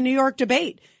even in the New York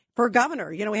debate for governor,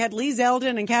 we had Lee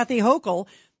Zeldin and Kathy Hochul,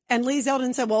 and Lee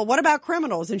Zeldin said, well, what about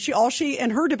criminals? And she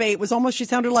in her debate was she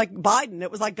sounded like Biden. It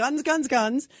was like guns, guns,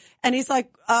 guns. And he's like,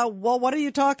 well, what are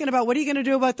you talking about? What are you going to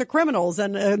do about the criminals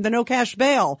and the no cash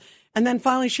bail? And then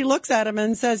finally she looks at him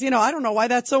and says, I don't know why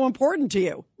that's so important to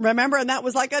you. Remember? And that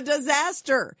was like a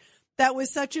disaster. That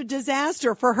was such a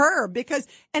disaster for her because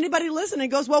anybody listening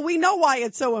goes, well, we know why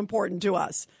it's so important to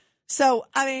us. So,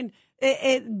 I mean,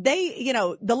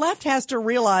 the left has to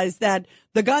realize that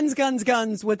the guns, guns,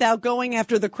 guns without going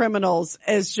after the criminals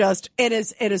is just, it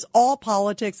is all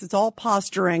politics. It's all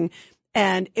posturing,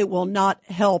 and it will not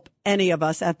help any of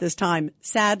us at this time.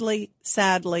 Sadly,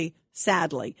 sadly,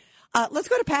 sadly. Let's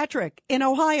go to Patrick in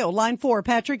Ohio, line 4.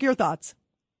 Patrick, your thoughts.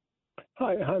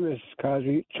 Hi, Mrs.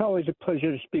 Cosby. It's always a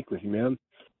pleasure to speak with you, ma'am.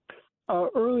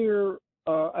 Earlier,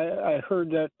 I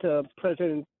heard that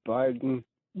President Biden,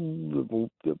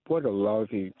 what a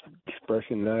lousy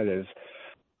expression that is,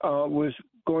 was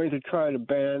going to try to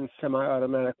ban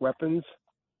semi-automatic weapons.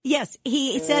 Yes,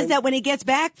 he says that when he gets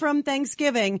back from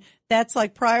Thanksgiving, that's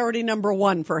like priority number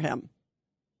 1 for him.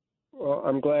 Well,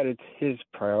 I'm glad it's his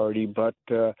priority, but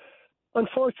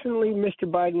unfortunately, Mr.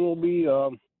 Biden will be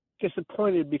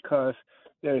disappointed because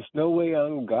there's no way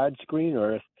on God's green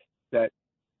earth that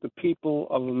the people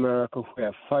of America who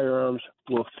have firearms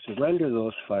will surrender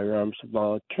those firearms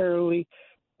voluntarily.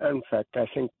 In fact, I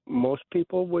think most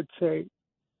people would say,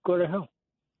 go to hell.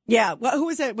 Yeah. Well, who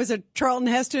was it? Was it Charlton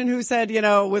Heston who said,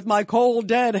 with my cold,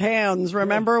 dead hands,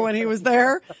 remember when he was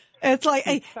there? It's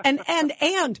like, and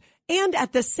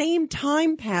at the same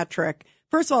time, Patrick,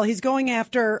 first of all, he's going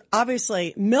after,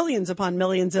 obviously, millions upon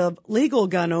millions of legal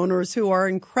gun owners who are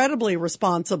incredibly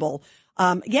responsible.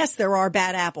 Yes, there are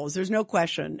bad apples. There's no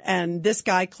question. And this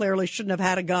guy clearly shouldn't have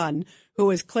had a gun,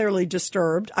 who is clearly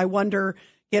disturbed. I wonder,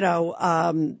 he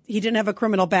didn't have a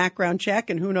criminal background check,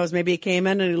 and who knows, maybe he came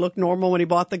in and he looked normal when he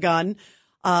bought the gun.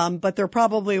 But there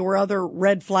probably were other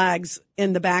red flags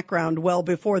in the background well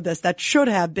before this that should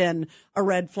have been a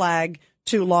red flag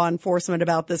to law enforcement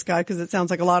about this guy, because it sounds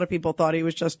like a lot of people thought he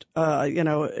was just,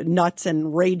 nuts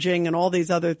and raging and all these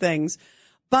other things.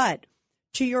 But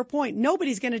to your point,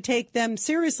 nobody's going to take them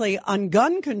seriously on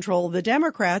gun control, the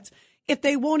Democrats, if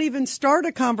they won't even start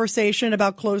a conversation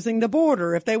about closing the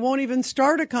border, if they won't even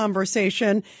start a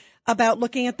conversation about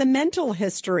looking at the mental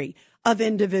history of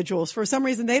individuals. For some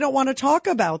reason, they don't want to talk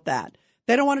about that.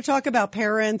 They don't want to talk about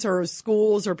parents or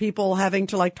schools or people having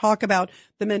to talk about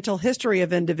the mental history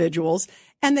of individuals.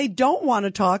 And they don't want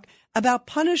to talk about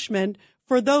punishment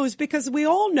for those, because we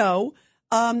all know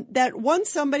that once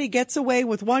somebody gets away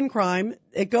with one crime,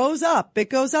 it goes up. It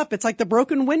goes up. It's like the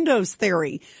broken windows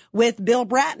theory with Bill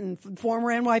Bratton, former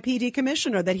NYPD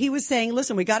commissioner, that he was saying,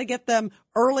 listen, we got to get them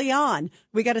early on.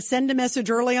 We got to send a message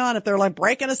early on if they're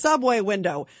breaking a subway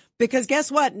window, because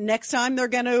guess what? Next time they're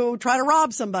going to try to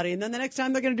rob somebody, and then the next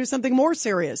time they're going to do something more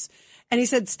serious. And he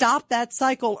said, stop that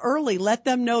cycle early. Let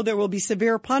them know there will be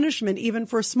severe punishment even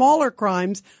for smaller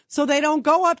crimes, so they don't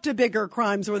go up to bigger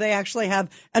crimes where they actually have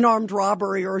an armed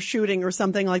robbery or a shooting or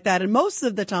something like that. And most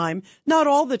of the time, not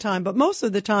all the time, but most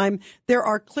of the time, there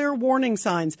are clear warning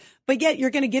signs. But yet you're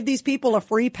going to give these people a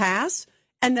free pass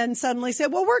and then suddenly say,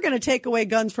 well, we're going to take away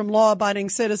guns from law-abiding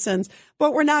citizens,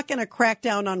 but we're not going to crack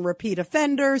down on repeat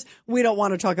offenders. We don't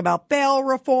want to talk about bail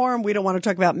reform. We don't want to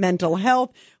talk about mental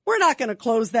health. We're not going to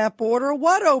close that border.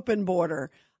 What open border?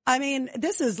 I mean,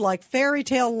 this is like fairy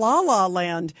tale la-la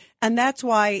land. And that's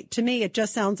why, to me, it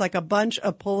just sounds like a bunch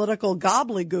of political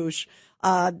gobbledygoosh,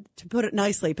 to put it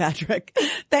nicely, Patrick.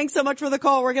 Thanks so much for the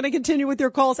call. We're going to continue with your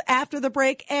calls after the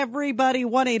break. Everybody,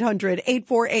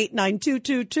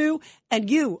 1-800-848-9222.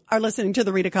 And you are listening to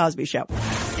The Rita Cosby Show.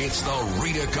 It's The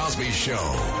Rita Cosby Show.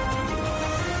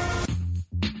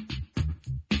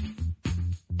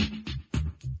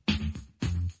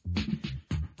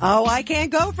 Oh, I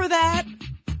can't go for that.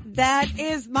 That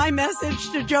is my message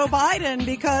to Joe Biden,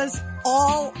 because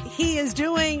all he is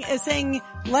doing is saying,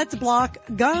 let's block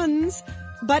guns,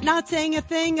 but not saying a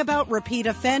thing about repeat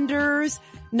offenders,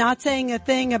 not saying a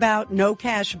thing about no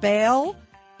cash bail.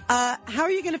 How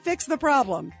are you going to fix the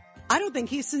problem? I don't think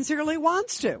he sincerely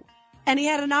wants to. And he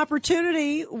had an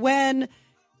opportunity when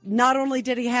not only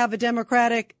did he have a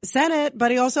Democratic Senate, but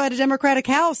he also had a Democratic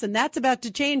House, and that's about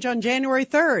to change on January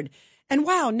 3rd. And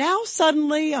wow, now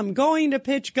suddenly I'm going to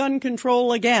pitch gun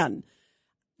control again.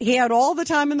 He had all the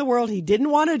time in the world. He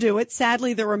didn't want to do it.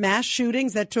 Sadly, there were mass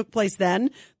shootings that took place then.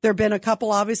 There have been a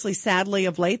couple, obviously, sadly,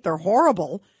 of late. They're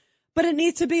horrible. But it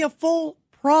needs to be a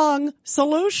full-prong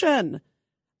solution.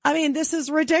 I mean, this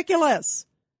is ridiculous.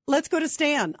 Let's go to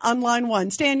Stan on line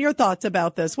 1. Stan, your thoughts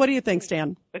about this. What do you think,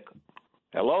 Stan?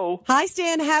 Hello. Hi,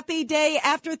 Stan. Happy day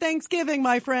after Thanksgiving,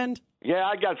 my friend. Yeah,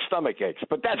 I got stomach aches,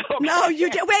 but that's okay. No, you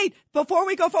did. Wait, before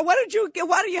we go for, why do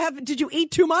you have, did you eat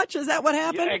too much? Is that what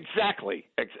happened? Yeah, exactly.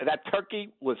 That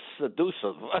turkey was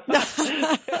seductive.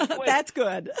 That's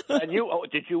good. And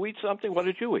did you eat something? What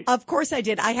did you eat? Of course I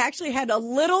did. I actually had a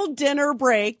little dinner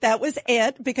break. That was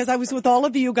it, because I was with all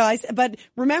of you guys. But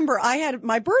remember,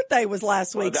 my birthday was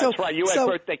last week. That's right. You had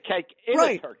birthday cake in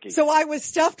a turkey. So I was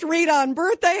stuffed Rita on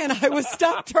birthday, and I was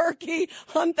stuffed turkey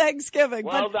on Thanksgiving.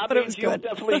 Well, but that it means was you good.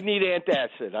 definitely need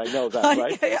antacid. I know that,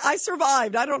 right? I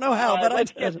survived. I don't know how, but I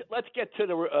did. Let's get to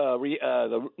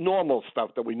the normal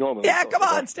stuff that we normally. Yeah, come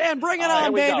on, Stan. Bring it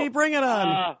on, baby. Bring it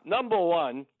on. Number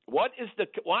one, why is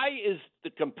the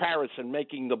comparison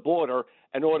making the border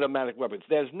and automatic weapons?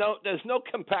 There's no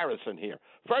comparison here.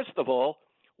 First of all,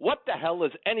 what the hell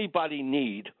does anybody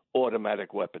need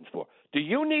automatic weapons for? Do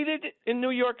you need it in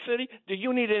New York City? Do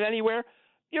you need it anywhere?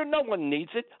 No one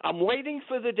needs it. I'm waiting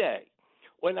for the day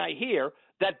when I hear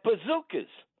that bazookas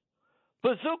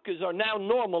are now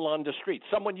normal on the street.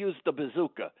 Someone used the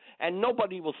bazooka, and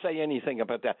nobody will say anything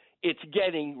about that. It's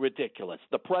getting ridiculous.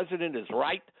 The president is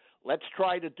right. Let's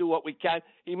try to do what we can.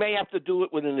 He may have to do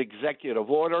it with an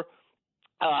executive order.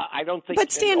 I don't think.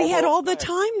 But Stan, he had all the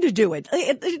time to do it.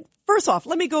 First off,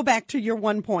 let me go back to your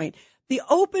one point. The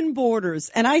open borders,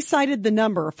 and I cited the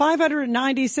number,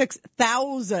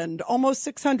 596,000, almost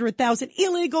 600,000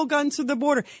 illegal guns through the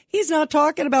border. He's not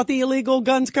talking about the illegal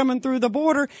guns coming through the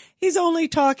border. He's only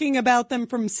talking about them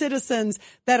from citizens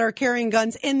that are carrying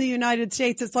guns in the United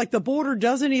States. It's like the border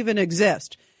doesn't even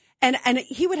exist. And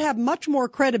he would have much more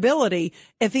credibility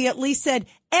if he at least said,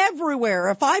 everywhere,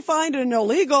 if I find an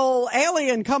illegal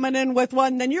alien coming in with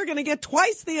one, then you're going to get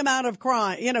twice the amount of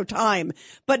time.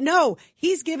 But no,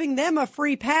 he's giving them a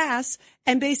free pass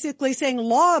and basically saying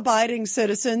law-abiding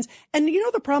citizens. And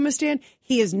the problem is, Dan,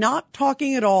 he is not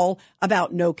talking at all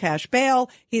about no cash bail.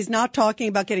 He's not talking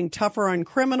about getting tougher on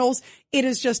criminals. It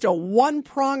is just a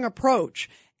one-prong approach.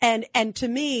 And to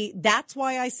me, that's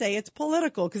why I say it's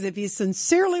political, because if he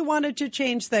sincerely wanted to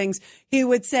change things, he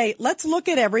would say, let's look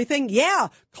at everything. Yeah,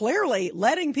 clearly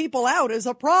letting people out is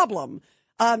a problem.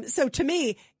 So to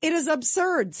me, it is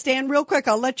absurd. Stan, real quick,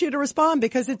 I'll let you to respond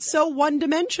because it's so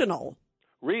one-dimensional.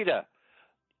 Rita,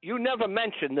 you never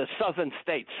mentioned the southern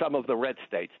states, some of the red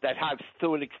states that have,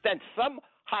 to an extent, some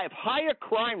have higher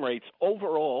crime rates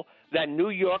overall than New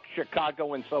York,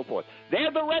 Chicago, and so forth.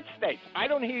 They're the red states. I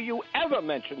don't hear you ever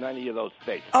mention any of those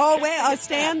states. Oh, wait,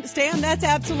 Stan, that's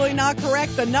absolutely not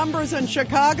correct. The numbers in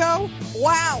Chicago,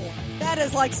 wow, that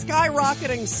is like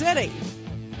skyrocketing city.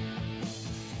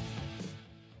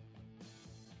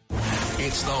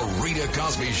 It's the Rita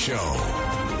Cosby Show.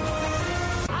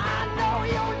 I know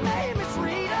your name is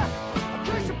Rita,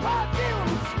 'cause your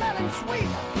perfume is smelling sweet.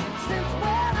 Since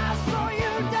when I saw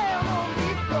you down on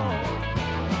the floor.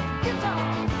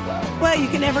 Well, you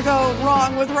can never go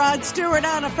wrong with Rod Stewart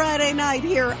on a Friday night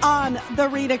here on the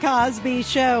Rita Cosby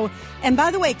Show. And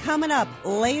by the way, coming up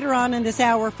later on in this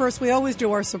hour, first we always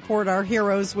do our Support Our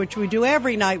Heroes, which we do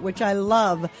every night, which I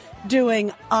love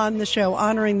doing on the show,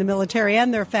 honoring the military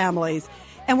and their families.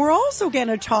 And we're also going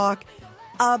to talk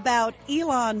about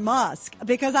Elon Musk,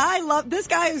 because this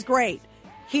guy is great.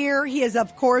 Here, he has,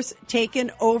 of course, taken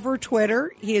over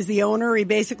Twitter. He is the owner. He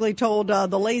basically told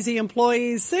the lazy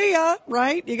employees, see ya,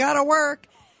 right? You got to work.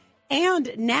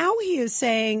 And now he is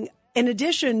saying, in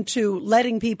addition to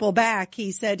letting people back,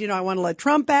 he said, I want to let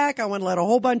Trump back. I want to let a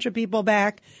whole bunch of people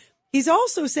back. He's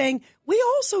also saying we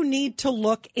also need to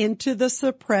look into the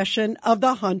suppression of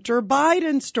the Hunter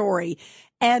Biden story.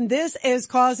 And this is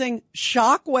causing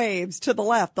shockwaves to the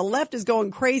left. The left is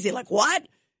going crazy. Like, what?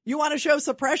 You want to show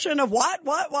suppression of what?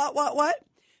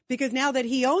 Because now that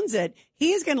he owns it,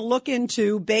 he is going to look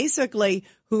into basically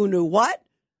who knew what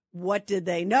did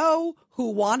they know,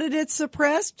 Who wanted it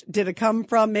suppressed? Did it come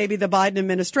from maybe the Biden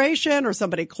administration or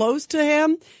somebody close to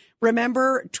him?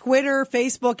 Remember, Twitter,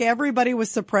 Facebook, everybody was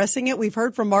suppressing it. We've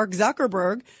heard from Mark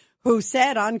Zuckerberg, who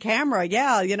said on camera,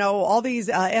 yeah, you know, all these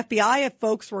FBI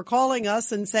folks were calling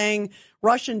us and saying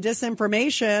Russian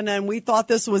disinformation, and we thought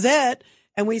this was it,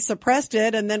 and we suppressed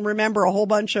it. And then remember, a whole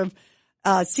bunch of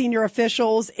senior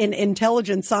officials in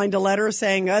intelligence signed a letter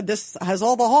saying this has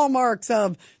all the hallmarks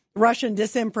of Russian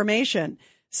disinformation.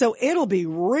 So it'll be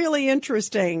really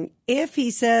interesting if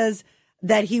he says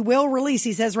that he will release.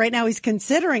 He says right now he's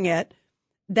considering it,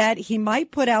 that he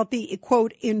might put out the,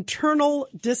 quote, internal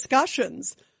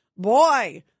discussions.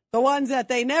 Boy, the ones that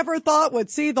they never thought would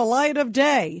see the light of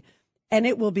day. And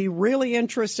it will be really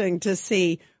interesting to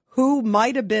see who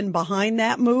might have been behind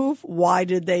that move. Why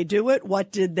did they do it? What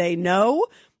did they know?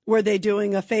 Were they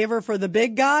doing a favor for the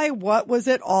big guy? What was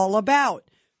it all about?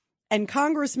 And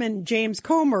Congressman James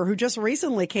Comer, who just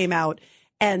recently came out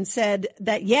and said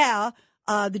that,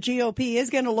 the GOP is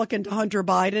going to look into Hunter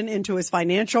Biden, into his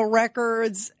financial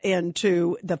records,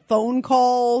 into the phone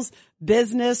calls,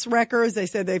 business records. They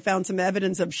said they found some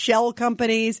evidence of shell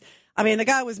companies. I mean, the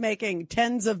guy was making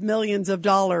tens of millions of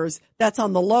dollars. That's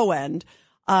on the low end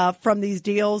from these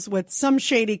deals with some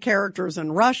shady characters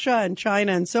in Russia and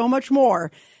China and so much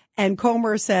more. And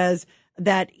Comer says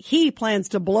that he plans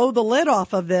to blow the lid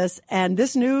off of this. And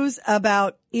this news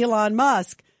about Elon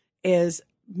Musk is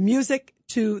music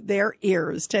to their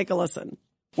ears. Take a listen.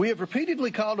 We have repeatedly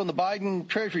called on the Biden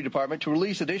Treasury Department to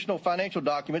release additional financial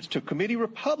documents to committee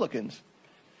Republicans,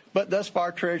 but thus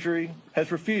far Treasury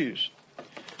has refused.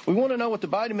 We want to know what the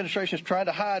Biden administration is trying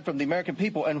to hide from the American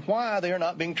people and why they are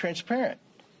not being transparent.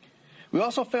 We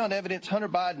also found evidence Hunter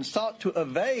Biden sought to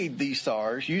evade these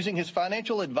SARs using his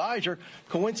financial advisor,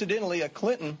 coincidentally a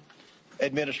Clinton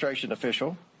administration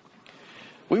official.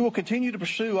 We will continue to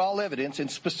pursue all evidence,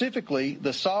 and specifically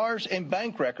the SARs and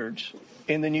bank records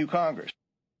in the new Congress.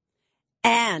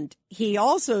 And he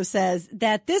also says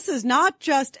that this is not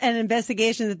just an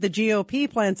investigation that the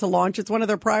GOP plans to launch. It's one of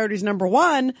their priorities, number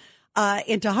one,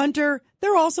 into Hunter.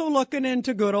 They're also looking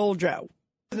into good old Joe.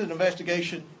 This is an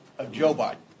investigation of Joe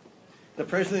Biden, the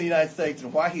President of the United States,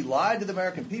 and why he lied to the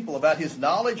American people about his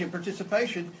knowledge and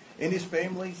participation in his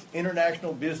family's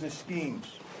international business schemes.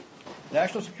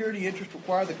 National security interests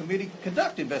require the committee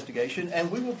conduct investigation,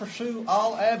 and we will pursue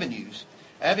all avenues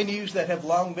that have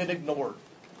long been ignored.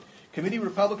 Committee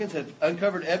Republicans have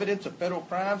uncovered evidence of federal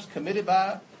crimes committed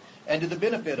by and to the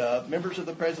benefit of members of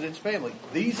the president's family.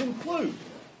 These include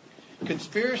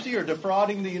conspiracy or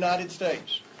defrauding the United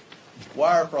States,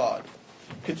 wire fraud,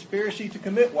 conspiracy to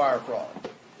commit wire fraud,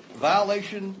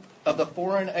 violation of the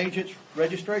Foreign Agents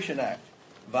Registration Act,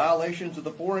 violations of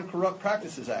the Foreign Corrupt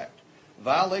Practices Act,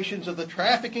 violations of the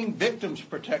Trafficking Victims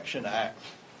Protection Act,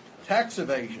 tax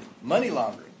evasion, money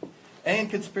laundering, and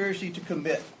conspiracy to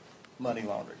commit money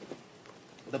laundering.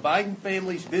 The Biden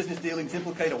family's business dealings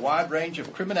implicate a wide range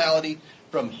of criminality,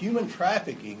 from human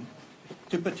trafficking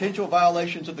to potential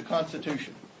violations of the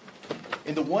Constitution.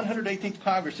 In the 118th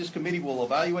Congress, this committee will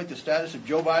evaluate the status of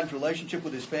Joe Biden's relationship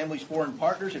with his family's foreign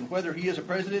partners and whether he is a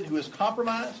president who is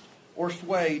compromised or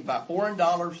swayed by foreign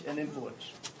dollars and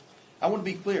influence. I want to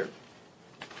be clear.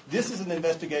 This is an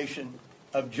investigation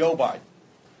of Joe Biden,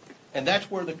 and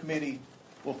that's where the committee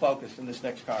will focus in this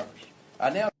next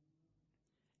Congress.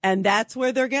 And that's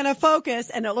where they're going to focus,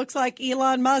 and it looks like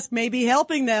Elon Musk may be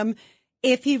helping them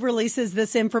if he releases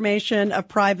this information of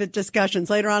private discussions.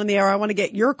 Later on in the hour, I want to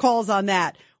get your calls on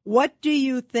that. What do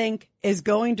you think is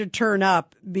going to turn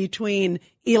up between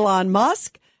Elon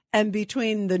Musk and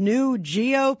between the new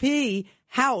GOP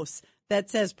House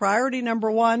that says priority number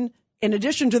one, in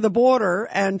addition to the border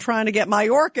and trying to get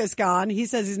Mayorkas gone? He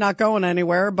says he's not going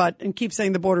anywhere, and keeps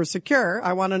saying the border's secure.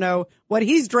 I want to know what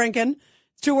he's drinking.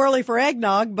 It's too early for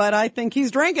eggnog, but I think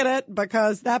he's drinking it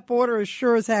because that border is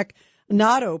sure as heck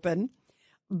not open.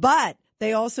 But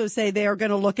they also say they are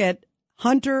going to look at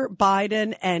Hunter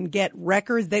Biden and get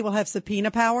records. They will have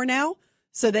subpoena power now,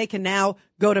 so they can now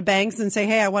go to banks and say,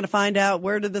 hey, I want to find out,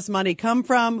 where did this money come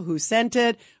from? Who sent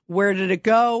it? Where did it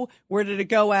go? Where did it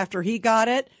go after he got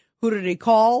it? Who did he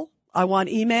call? I want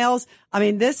emails. I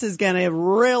mean, this is going to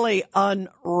really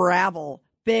unravel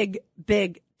big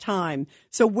time.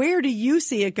 So where do you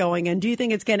see it going? And do you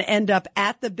think it's going to end up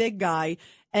at the big guy?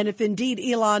 And if indeed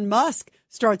Elon Musk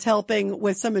starts helping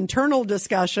with some internal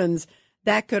discussions,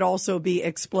 that could also be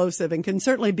explosive and can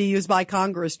certainly be used by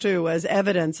Congress, too, as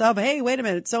evidence of, hey, wait a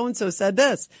minute, so-and-so said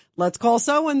this. Let's call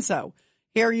so-and-so.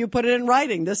 Here, you put it in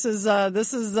writing. This is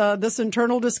this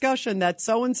internal discussion that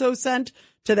so-and-so sent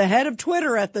to the head of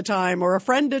Twitter at the time, or a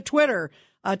friend at Twitter.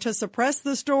 to suppress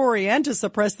the story and to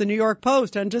suppress the New York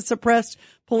Post and to suppress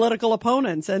political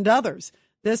opponents and others.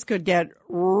 This could get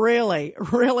really,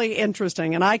 really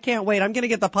interesting. And I can't wait. I'm going to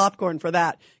get the popcorn for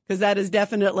that because that is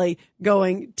definitely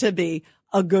going to be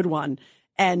a good one.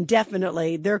 And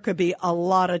definitely there could be a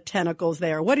lot of tentacles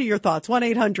there. What are your thoughts?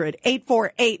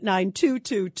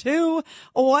 1-800-848-9222.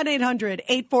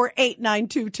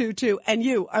 1-800-848-9222. And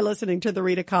you are listening to The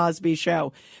Rita Cosby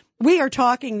Show. We are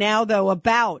talking now, though,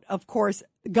 about, of course,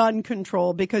 gun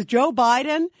control because Joe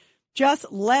Biden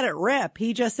just let it rip.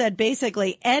 He just said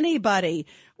basically anybody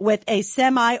with a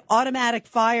semi-automatic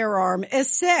firearm is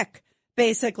sick.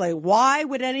 Basically, why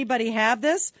would anybody have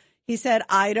this? He said,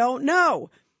 I don't know.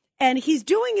 And he's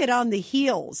doing it on the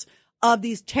heels of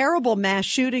these terrible mass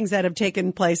shootings that have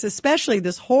taken place, especially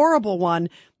this horrible one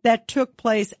that took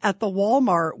place at the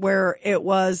Walmart where it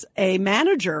was a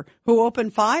manager who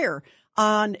opened fire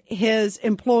on his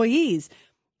employees.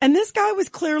 And this guy was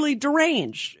clearly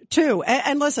deranged too.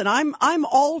 And listen, I'm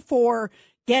all for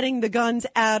getting the guns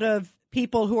out of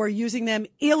people who are using them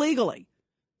illegally.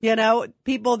 You know,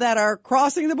 people that are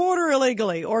crossing the border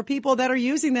illegally or people that are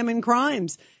using them in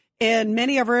crimes. In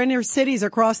many of our inner cities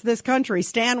across this country,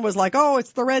 Stan was like, oh,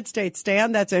 it's the red states,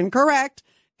 Stan. That's incorrect.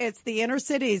 It's the inner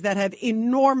cities that have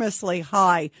enormously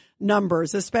high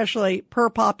numbers, especially per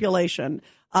population.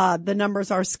 The numbers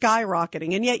are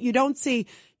skyrocketing. And yet you don't see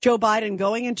Joe Biden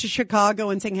going into Chicago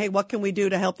and saying, hey, what can we do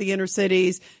to help the inner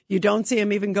cities? You don't see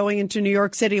him even going into New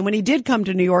York City. And when he did come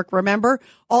to New York, remember,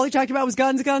 all he talked about was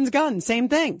guns, guns, guns. Same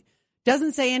thing.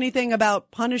 Doesn't say anything about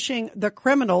punishing the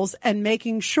criminals and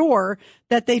making sure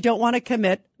that they don't want to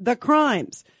commit the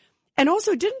crimes. And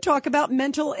also didn't talk about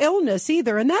mental illness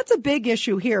either. And that's a big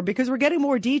issue here because we're getting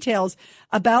more details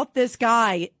about this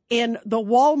guy in the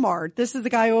Walmart. This is the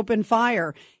guy who opened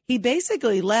fire. He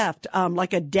basically left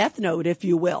like a death note, if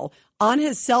you will, on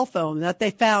his cell phone that they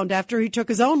found after he took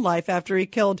his own life, after he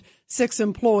killed 6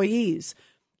 employees.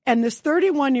 And this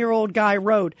 31-year-old guy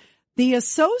wrote, the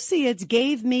associates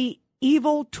gave me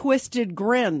evil, twisted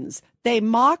grins. They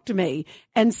mocked me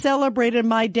and celebrated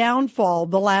my downfall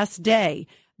the last day.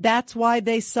 That's why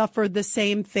they suffered the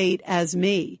same fate as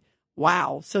me.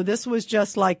 Wow. So this was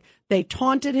just like they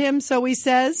taunted him, so he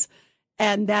says,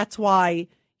 and that's why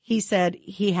he said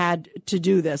he had to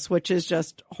do this, which is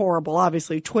just horrible,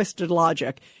 obviously twisted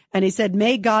logic. And he said,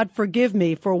 may God forgive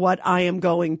me for what I am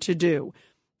going to do.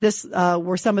 This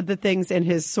were some of the things in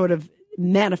his sort of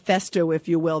manifesto, if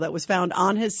you will, that was found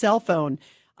on his cell phone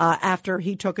after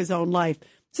he took his own life.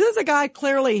 So this is a guy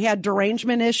clearly had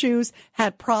derangement issues,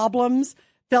 had problems,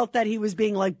 felt that he was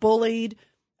being like bullied,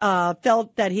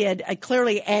 felt that he had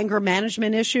clearly anger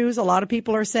management issues. A lot of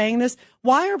people are saying this.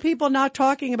 Why are people not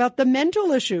talking about the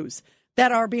mental issues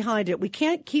that are behind it? We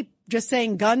can't keep just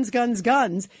saying guns, guns,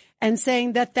 guns and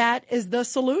saying that that is the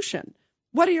solution.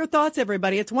 What are your thoughts,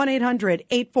 everybody? It's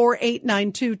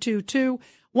 1-800-848-9222.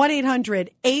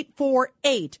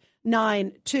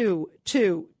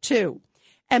 1-800-848-9222.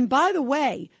 And by the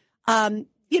way, I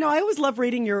always love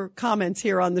reading your comments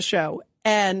here on the show.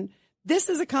 And this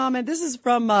is a comment. This is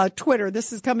from Twitter.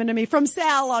 This is coming to me from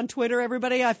Sal on Twitter.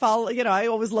 Everybody I follow, I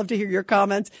always love to hear your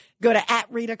comments. Go to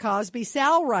 @Rita Cosby.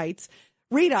 Sal writes,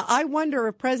 Rita, I wonder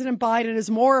if President Biden is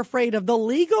more afraid of the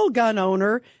legal gun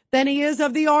owner than he is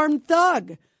of the armed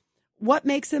thug. What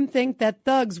makes him think that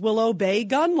thugs will obey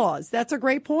gun laws? That's a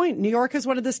great point. New York is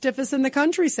one of the stiffest in the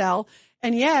country, Sal.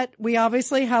 And yet we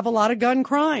obviously have a lot of gun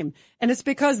crime. And it's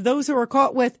because those who are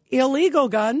caught with illegal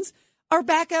guns are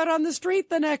back out on the street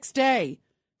the next day.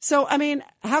 So, I mean,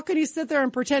 how can you sit there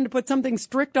and pretend to put something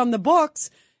strict on the books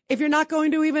if you're not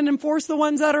going to even enforce the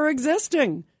ones that are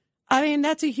existing? I mean,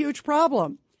 that's a huge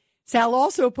problem. Sal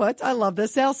also puts, I love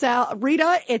this, Sal,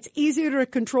 Rita, it's easier to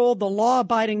control the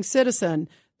law-abiding citizen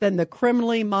than the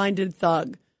criminally minded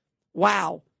thug.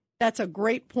 Wow. That's a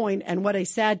great point, and what a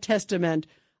sad testament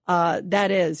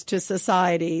that is to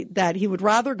society, that he would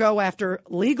rather go after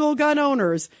legal gun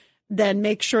owners than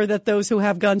make sure that those who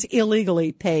have guns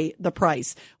illegally pay the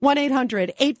price.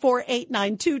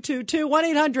 1-800-848-9222.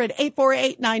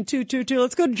 1-800-848-9222.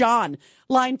 Let's go to John,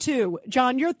 line 2.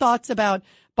 John, your thoughts about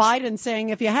Biden saying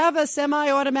if you have a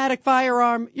semi-automatic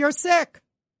firearm, you're sick.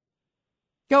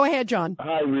 Go ahead, John.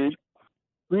 Hi,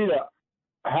 Rita,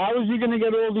 how is he going to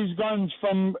get all these guns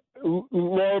from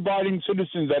law-abiding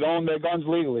citizens that own their guns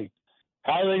legally?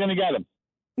 How are they going to get them?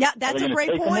 Yeah, that's a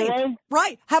great point.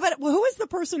 Right. How about, who was the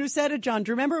person who said it, John? Do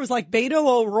you remember? It was like Beto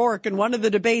O'Rourke in one of the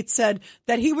debates said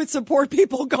that he would support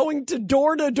people going to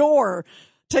door to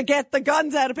get the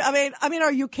guns out of, I mean,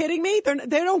 are you kidding me?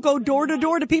 They don't go door to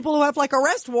door to people who have like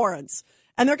arrest warrants,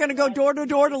 and they're going to go door to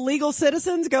door to legal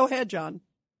citizens. Go ahead, John.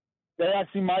 they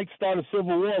actually might start a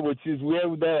civil war, which is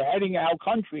where they're heading our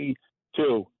country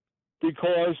to.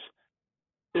 Because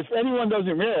if anyone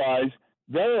doesn't realize,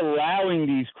 they're allowing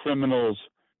these criminals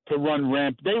to run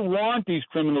rampant. They want these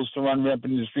criminals to run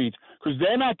rampant in the streets because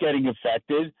they're not getting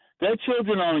affected. Their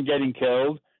children aren't getting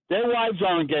killed. Their wives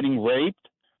aren't getting raped.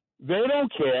 They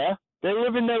don't care. They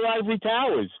live in their ivory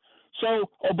towers. So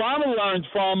Obama learned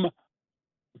from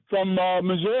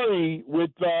Missouri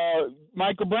with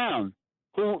Michael Brown,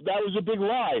 who that was a big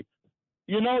lie.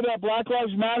 You know that Black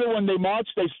Lives Matter, when they march,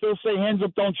 they still say hands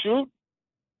up, don't shoot.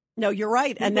 No, you're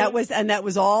right. And that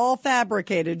was all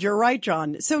fabricated. You're right,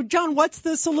 John. So, John, what's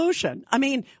the solution? I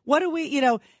mean, what do we,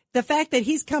 the fact that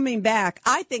he's coming back,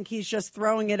 I think he's just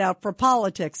throwing it out for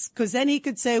politics, because then he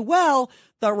could say, well,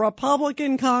 the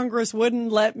Republican Congress wouldn't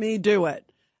let me do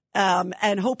it.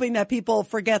 And hoping that people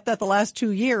forget that the last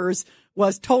 2 years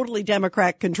was totally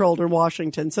Democrat controlled in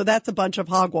Washington. So that's a bunch of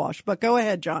hogwash. But go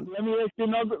ahead, John. Let me ask you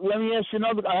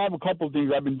another. I have a couple of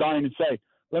things I've been dying to say.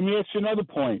 Let me ask you another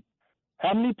point.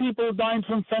 How many people are dying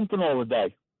from fentanyl a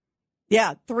day?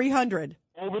 Yeah, 300.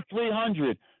 Over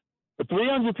 300. The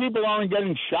 300 people aren't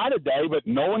getting shot a day, but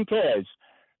no one cares.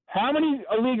 How many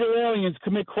illegal aliens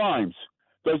commit crimes?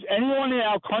 Does anyone in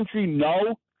our country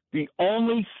know the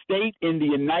only state in the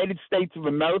United States of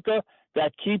America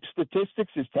that keeps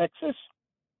statistics is Texas?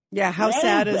 Yeah, how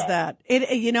sad is that?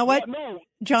 You know what,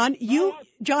 John?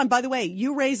 John, by the way,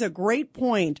 you raise a great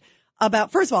point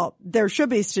about, first of all, there should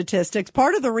be statistics.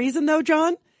 Part of the reason, though,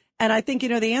 John, and I think you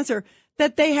know the answer,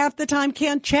 that they half the time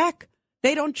can't check.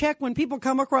 They don't check when people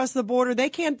come across the border. They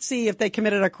can't see if they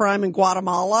committed a crime in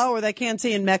Guatemala or they can't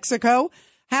see in Mexico.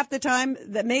 Half the time,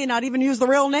 that may not even use the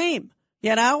real name.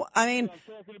 I mean,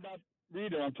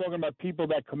 I'm talking about people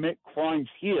that commit crimes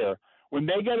here. When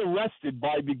they get arrested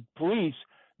by the police,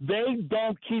 they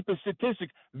don't keep a statistic.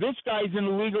 This guy's an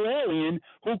illegal alien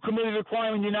who committed a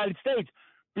crime in the United States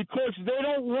because they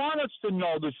don't want us to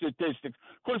know the statistics,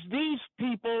 because these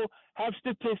people have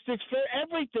statistics for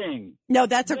everything. No,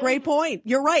 that's a great point.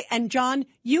 You're right. And John,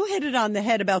 you hit it on the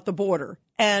head about the border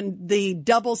and the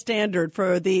double standard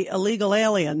for the illegal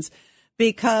aliens,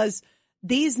 because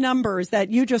these numbers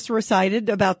that you just recited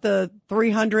about the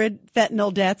 300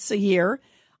 fentanyl deaths a year,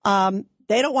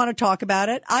 they don't want to talk about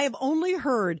it. I have only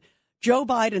heard Joe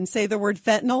Biden say the word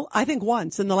fentanyl, I think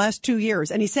once in the last 2 years.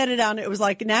 And he said it it was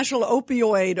like National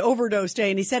Opioid Overdose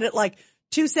Day. And he said it like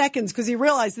 2 seconds because he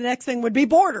realized the next thing would be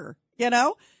border,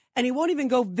 and he won't even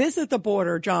go visit the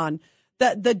border, John.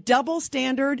 The double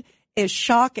standard is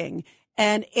shocking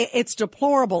and it's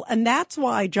deplorable. And that's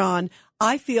why, John,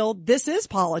 I feel this is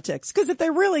politics, because if they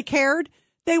really cared,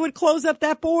 they would close up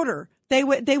that border. They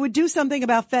would do something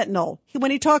about fentanyl.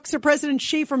 When he talks to President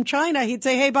Xi from China, he'd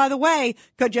say, hey, by the way,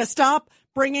 could you stop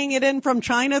bringing it in from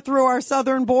China through our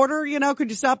southern border? Could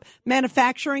you stop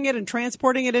manufacturing it and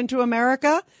transporting it into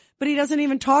America? But he doesn't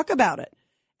even talk about it.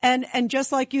 And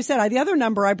just like you said, the other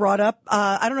number I brought up,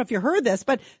 I don't know if you heard this,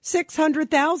 but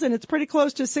 600,000, it's pretty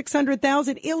close to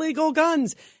 600,000 illegal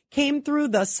guns came through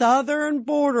the southern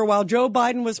border while Joe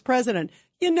Biden was president.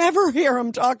 You never hear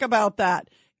him talk about that.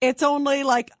 It's only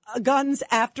like guns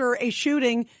after a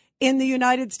shooting in the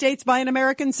United States by an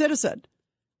American citizen.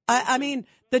 I mean,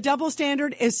 the double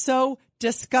standard is so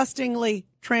disgustingly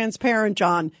transparent,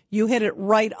 John. You hit it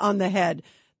right on the head.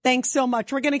 Thanks so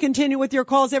much. We're going to continue with your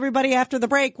calls, everybody, after the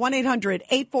break.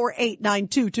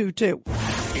 1-800-848-9222.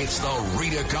 It's the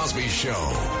Rita Cosby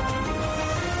Show.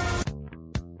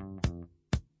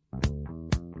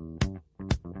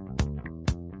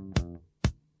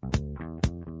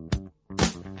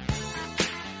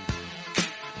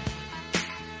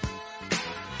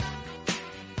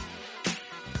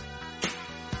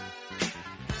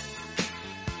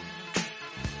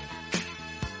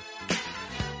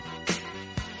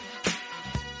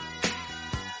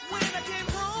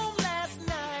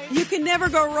 You can never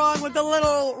go wrong with the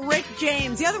little Rick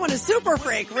James. The other one is Super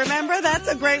Freak. Remember? That's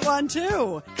a great one,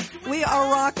 too. We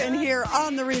are rocking here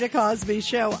on the Rita Cosby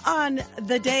Show on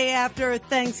the day after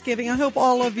Thanksgiving. I hope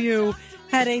all of you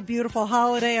had a beautiful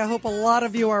holiday. I hope a lot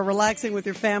of you are relaxing with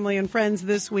your family and friends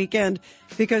this weekend,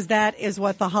 because that is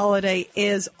what the holiday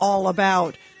is all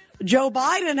about. Joe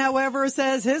Biden, however,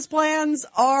 says his plans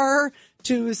are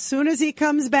to, as soon as he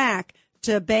comes back,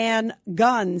 to ban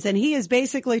guns. And he is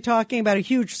basically talking about a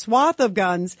huge swath of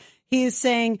guns. He is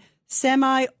saying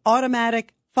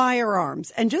semi-automatic firearms.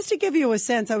 And just to give you a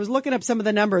sense, I was looking up some of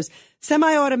the numbers.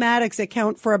 Semi-automatics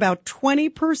account for about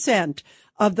 20%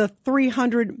 of the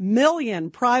 300 million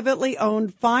privately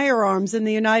owned firearms in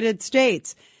the United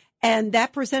States. And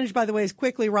that percentage, by the way, is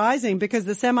quickly rising, because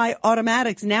the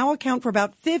semi-automatics now account for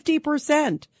about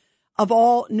 50% of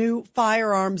all new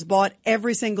firearms bought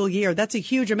every single year. That's a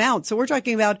huge amount. So we're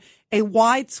talking about a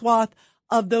wide swath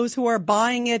of those who are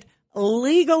buying it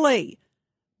legally.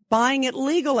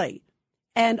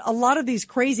 And a lot of these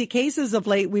crazy cases of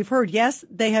late, we've heard, yes,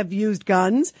 they have used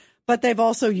guns, but they've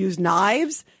also used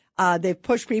knives. They've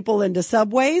pushed people into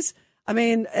subways. I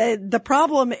mean, the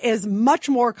problem is much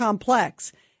more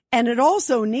complex. And it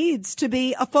also needs to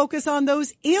be a focus on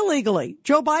those illegally.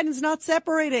 Joe Biden's not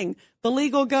separating the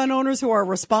legal gun owners who are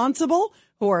responsible,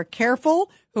 who are careful,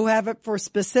 who have it for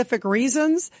specific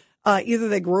reasons. Either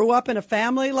they grew up in a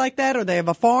family like that, or they have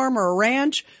a farm or a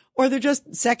ranch, or they're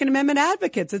just Second Amendment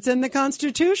advocates. It's in the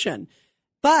Constitution.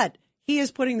 But he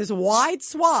is putting this wide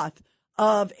swath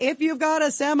of, if you've got a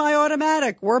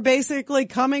semi-automatic, we're basically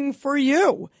coming for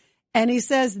you. And he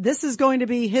says this is going to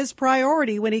be his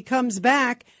priority when he comes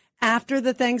back after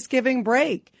the Thanksgiving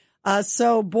break.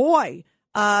 So, boy,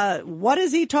 what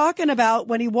is he talking about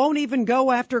when he won't even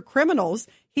go after criminals?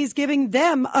 He's giving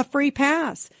them a free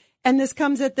pass. And this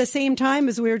comes at the same time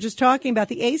as we were just talking about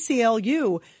the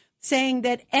ACLU saying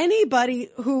that anybody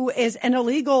who is an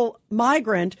illegal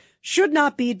migrant should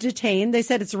not be detained. They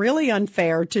said it's really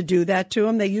unfair to do that to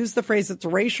them. They use the phrase it's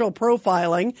racial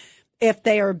profiling if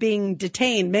they are being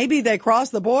detained. Maybe they cross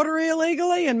the border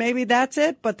illegally and maybe that's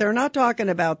it, but they're not talking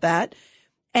about that.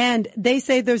 And they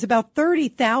say there's about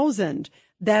 30,000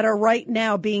 that are right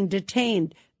now being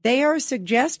detained. They are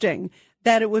suggesting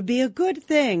that it would be a good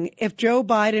thing if Joe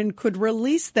Biden could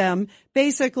release them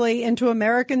basically into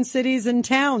American cities and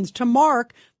towns to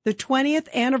mark the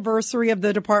 20th anniversary of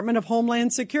the Department of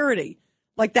Homeland Security.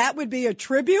 Like that would be a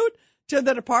tribute to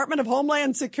the Department of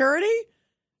Homeland Security?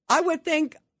 I would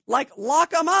think like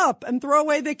lock them up and throw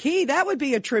away the key. That would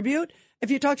be a tribute. If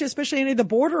you talk to especially any of the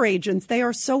border agents, they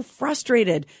are so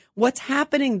frustrated what's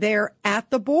happening there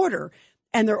at the border.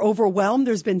 And they're overwhelmed.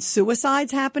 There's been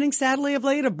suicides happening, sadly, of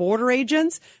late, of border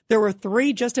agents. There were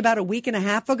 3 just about a week and a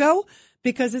half ago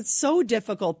because it's so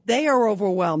difficult. They are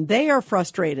overwhelmed. They are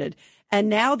frustrated. And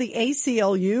now the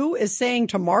ACLU is saying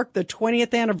to mark the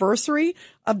 20th anniversary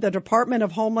of the Department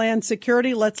of Homeland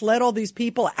Security, let's let all these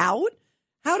people out.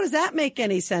 How does that make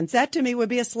any sense? That to me would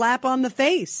be a slap on the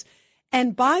face.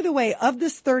 And by the way, of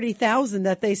this 30,000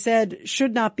 that they said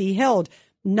should not be held,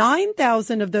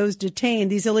 9,000 of those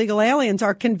detained, these illegal aliens,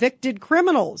 are convicted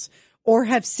criminals or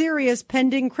have serious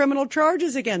pending criminal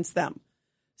charges against them.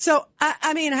 So,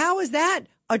 I mean, how is that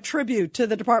a tribute to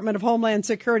the Department of Homeland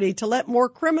Security to let more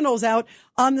criminals out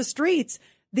on the streets?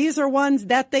 These are ones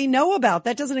that they know about.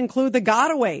 That doesn't include the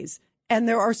gotaways, and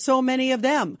there are so many of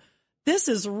them. This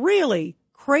is really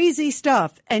crazy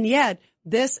stuff, and yet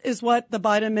this is what the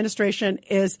Biden administration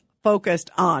is focused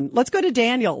on. Let's go to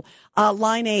Daniel,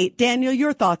 line 8. Daniel,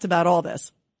 your thoughts about all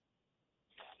this?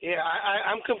 Yeah,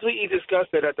 I'm completely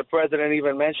disgusted at the president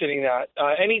even mentioning that.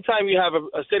 Anytime you have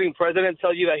a sitting president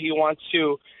tell you that he wants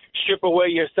to strip away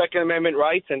your Second Amendment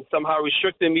rights and somehow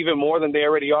restrict them even more than they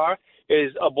already are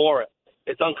is abhorrent.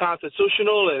 It's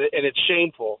unconstitutional and it's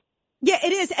shameful. Yeah,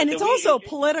 it is. And it's also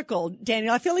political,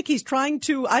 Daniel. I feel like he's trying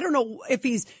to, I don't know if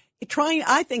he's trying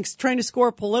to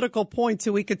score political points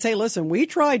so we could say, listen, we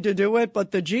tried to do it, but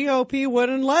the GOP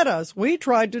wouldn't let us. We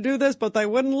tried to do this, but they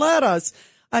wouldn't let us.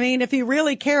 I mean, if he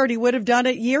really cared, he would have done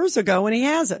it years ago, and he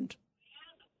hasn't.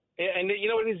 And you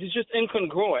know what it is? It's just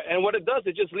incongruent. And what it does,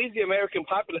 it just leaves the American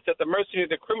populace at the mercy of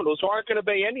the criminals who aren't going to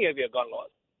obey any of your gun laws.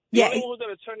 The only ones that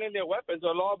are turning in their weapons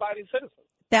are law-abiding citizens.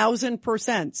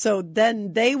 1,000%. So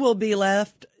then they will be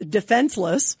left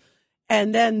defenseless.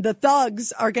 And then the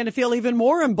thugs are going to feel even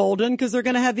more emboldened because they're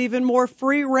going to have even more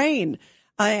free reign.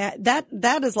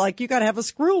 That is like you got to have a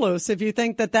screw loose if you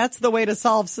think that that's the way to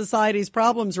solve society's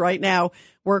problems right now,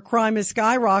 where crime is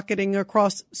skyrocketing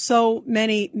across so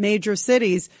many major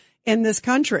cities in this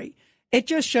country. It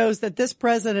just shows that this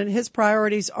president, his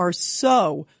priorities are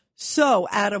so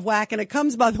out of whack. And it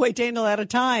comes, by the way, Daniel, at a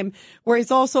time where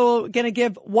he's also going to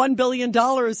give $1 billion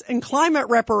in climate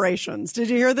reparations. Did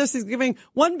you hear this? He's giving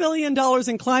 $1 billion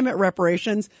in climate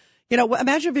reparations. You know,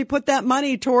 imagine if he put that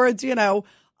money towards,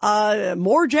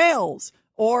 more jails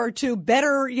or to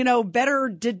better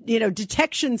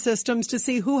detection systems to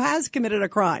see who has committed a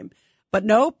crime. But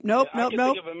nope. I can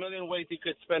think of a million ways he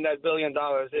could spend that $1 billion.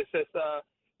 It's just,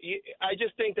 I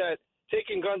just think that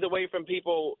taking guns away from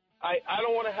people, I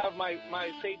don't want to have my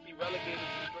safety relegated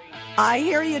to strangers. I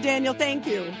hear you, Daniel. Thank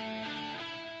you.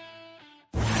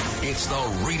 It's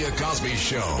the Rita Cosby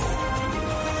Show.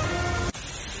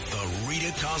 The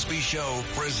Rita Cosby Show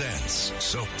presents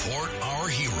Support Our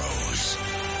Heroes.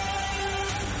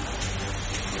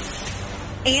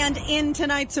 And in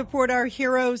tonight's Support Our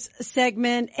Heroes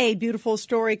segment, a beautiful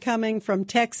story coming from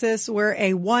Texas where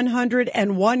a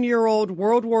 101-year-old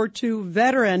World War II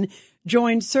veteran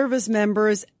joined service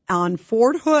members on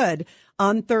Fort Hood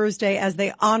on Thursday as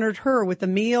they honored her with a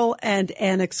meal and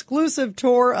an exclusive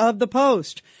tour of the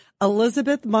post.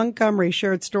 Elizabeth Montgomery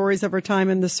shared stories of her time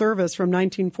in the service from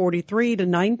 1943 to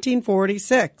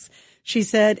 1946. She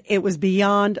said, it was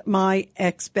beyond my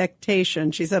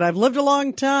expectation. She said, I've lived a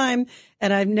long time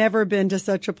and I've never been to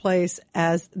such a place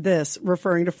as this,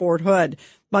 referring to Fort Hood.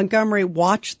 Montgomery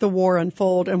watched the war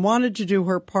unfold and wanted to do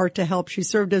her part to help. She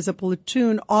served as a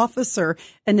platoon officer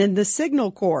and in the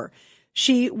Signal Corps.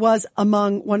 She was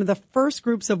among one of the first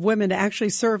groups of women to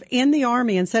actually serve in the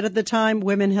Army and said at the time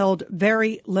women held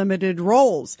very limited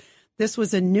roles. This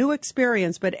was a new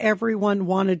experience, but everyone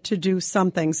wanted to do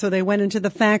something. So they went into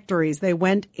the factories. They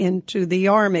went into the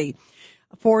Army.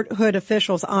 Fort Hood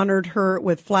officials honored her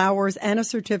with flowers and a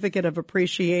certificate of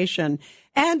appreciation.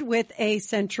 And with a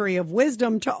century of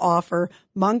wisdom to offer,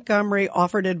 Montgomery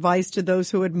offered advice to those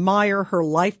who admire her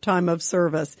lifetime of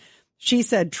service. She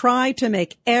said, try to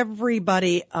make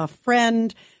everybody a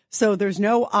friend so there's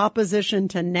no opposition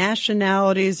to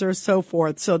nationalities or so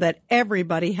forth, so that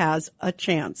everybody has a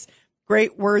chance.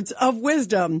 Great words of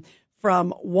wisdom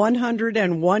from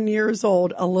 101 years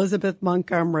old, Elizabeth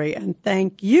Montgomery. And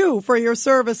thank you for your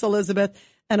service, Elizabeth.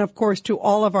 And of course, to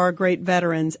all of our great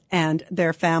veterans and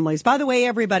their families. By the way,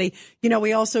 everybody,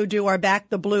 we also do our Back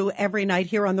the Blue every night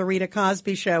here on the Rita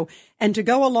Cosby Show. And to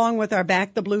go along with our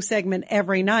Back the Blue segment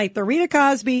every night, the Rita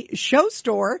Cosby Show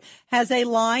Store has a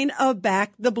line of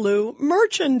Back the Blue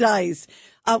merchandise.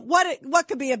 What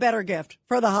could be a better gift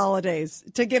for the holidays?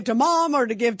 To give to mom or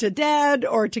to give to dad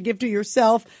or to give to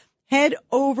yourself? Head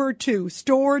over to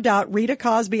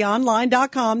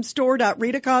store.ritacosbyonline.com,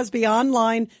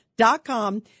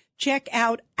 store.ritacosbyonline.com. Check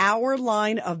out our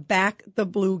line of Back the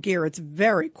Blue gear. It's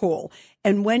very cool.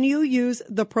 And when you use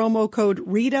the promo code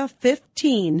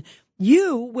RITA15,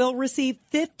 you will receive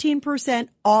 15%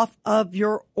 off of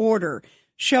your order.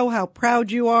 Show how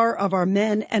proud you are of our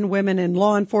men and women in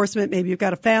law enforcement. Maybe you've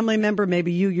got a family member,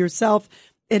 maybe you yourself.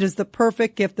 It is the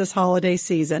perfect gift this holiday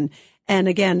season. And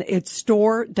again, it's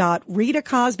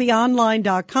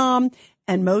store.ritacosbyonline.com.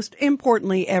 And most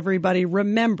importantly, everybody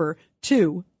remember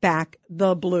to back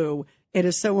the blue. It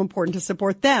is so important to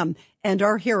support them and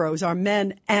our heroes, our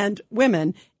men and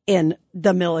women in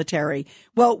the military.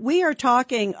 Well, we are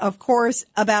talking, of course,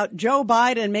 about Joe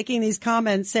Biden making these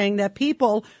comments saying that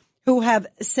people who have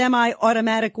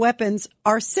semi-automatic weapons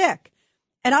are sick.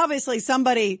 And obviously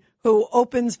somebody who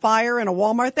opens fire in a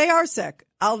Walmart, they are sick.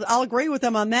 I'll agree with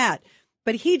him on that.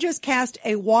 But he just cast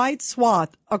a wide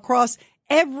swath across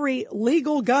every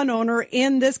legal gun owner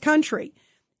in this country.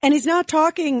 And he's not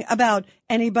talking about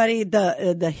anybody,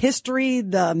 the history,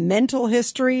 the mental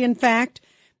history. In fact,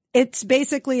 it's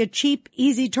basically a cheap,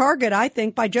 easy target, I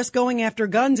think, by just going after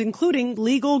guns, including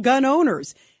legal gun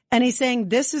owners. And he's saying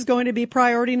this is going to be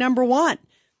priority number one.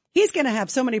 He's going to have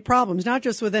so many problems, not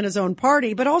just within his own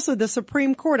party, but also the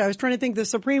Supreme Court. I was trying to think the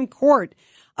Supreme Court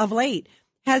of late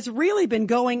has really been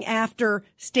going after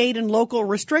state and local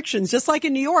restrictions, just like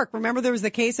in New York. Remember, there was the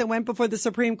case that went before the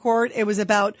Supreme Court. It was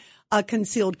about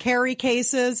concealed carry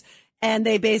cases. And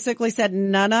they basically said,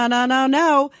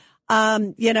 no.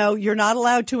 You're not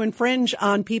allowed to infringe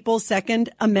on people's Second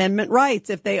Amendment rights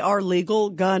if they are legal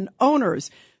gun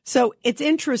owners. So it's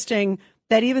interesting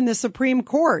that even the Supreme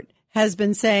Court has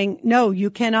been saying, no,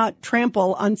 you cannot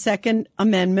trample on Second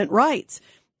Amendment rights.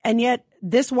 And yet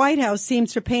this White House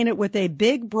seems to paint it with a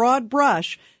big, broad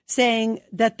brush, saying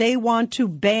that they want to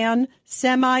ban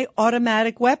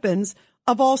semi-automatic weapons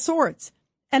of all sorts.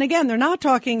 And again, they're not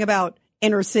talking about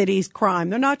inner cities crime.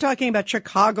 They're not talking about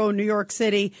Chicago, New York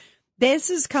City. This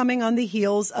is coming on the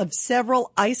heels of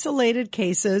several isolated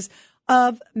cases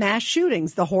of mass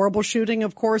shootings. The horrible shooting,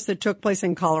 of course, that took place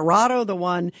in Colorado, the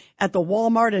one at the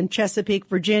Walmart in Chesapeake,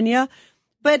 Virginia.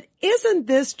 But isn't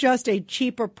this just a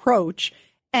cheap approach?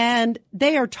 And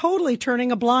they are totally turning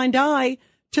a blind eye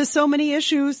to so many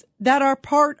issues that are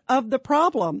part of the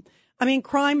problem. I mean,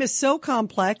 crime is so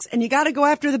complex and you got to go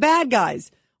after the bad guys.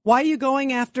 Why are you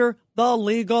going after the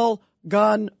legal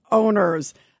gun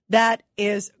owners? That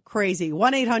is crazy.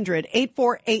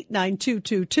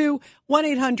 1-800-848-9222.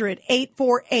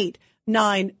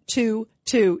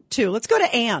 1-800-848-9222. Let's go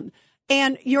to Ann.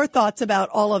 Ann, your thoughts about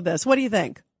all of this. What do you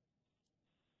think?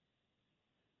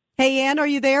 Hey, Ann, are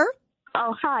you there?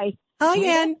 Oh, hi. Hi,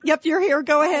 Ann. Yep, you're here.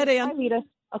 Go ahead, Ann. Hi, Rita.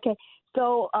 Okay.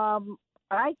 So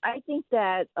I think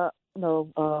that,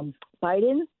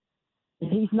 Biden,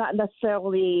 he's not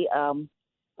necessarily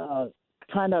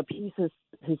trying to appease his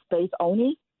base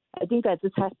only. I think that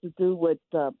this has to do with,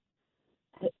 the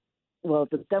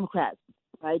Democrats,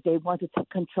 right? They want to take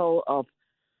control of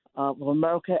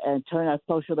America and turn us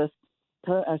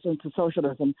into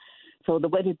socialism. So the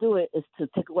way to do it is to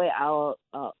take away our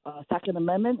Second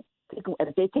Amendment.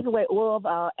 If they take away all of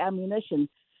our ammunition,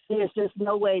 there's just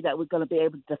no way that we're going to be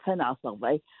able to defend ourselves,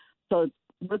 right? So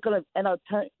we're going to end up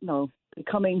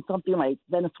becoming something like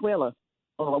Venezuela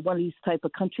or one of these type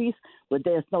of countries where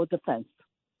there's no defense.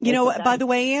 You know, by the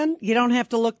way, Ann, you don't have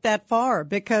to look that far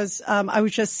because I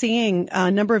was just seeing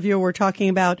a number of you were talking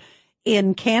about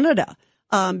in Canada,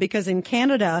 because in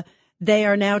Canada, they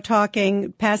are now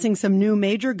passing some new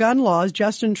major gun laws.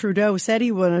 Justin Trudeau said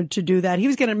he wanted to do that. He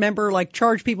was going to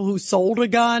charge people who sold a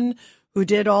gun, who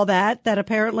did all that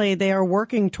apparently they are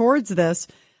working towards this,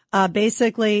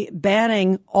 basically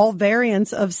banning all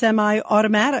variants of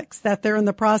semi-automatics, that they're in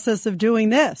the process of doing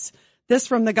this. This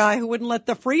from the guy who wouldn't let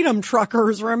the freedom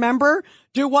truckers, remember,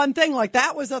 do one thing. Like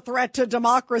that was a threat to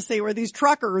democracy, where these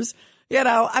truckers, who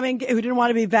didn't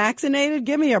want to be vaccinated.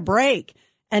 Give me a break.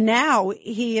 And now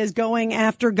he is going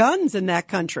after guns in that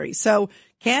country. So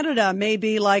Canada may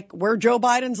be like where Joe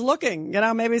Biden's looking,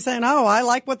 maybe saying, oh, I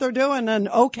like what they're doing. And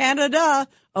oh, Canada,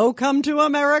 oh, come to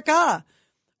America.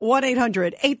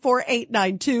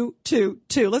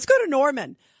 1-800-848-9222. Let's go to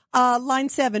Norman. Line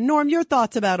 7. Norm, your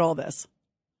thoughts about all this?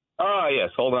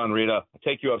 Yes. Hold on, Rita. I'll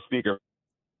take you off speaker.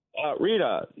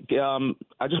 Rita,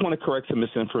 I just want to correct some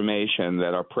misinformation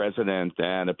that our president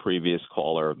and a previous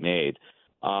caller made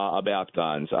about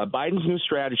guns. Biden's new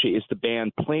strategy is to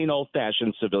ban plain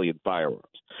old-fashioned civilian firearms.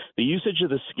 The usage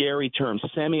of the scary term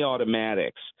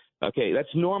semi-automatics, okay, that's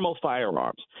normal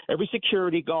firearms. Every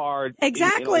security guard in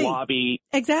a lobby.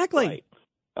 Exactly. Right.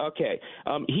 Okay.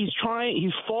 He's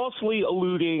falsely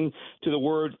alluding to the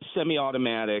word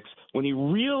semi-automatics when he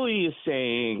really is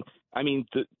saying,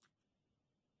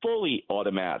 fully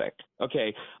automatic.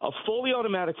 Okay. A fully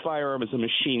automatic firearm is a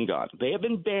machine gun. They have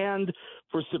been banned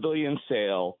for civilian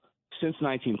sale since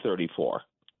 1934.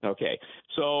 Okay.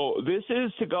 So this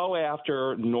is to go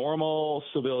after normal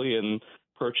civilian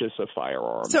purchase of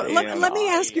firearms. So let me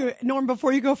ask you, Norm,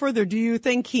 before you go further, do you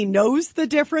think he knows the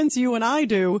difference? You and I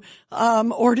do.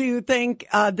 Or do you think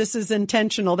this is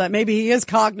intentional, that maybe he is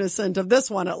cognizant of this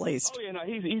one at least? Oh, yeah, no,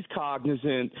 he's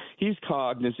cognizant. He's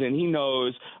cognizant. He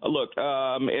knows. Look,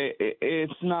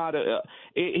 it's not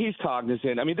he's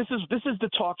cognizant. This is the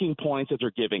talking points that they're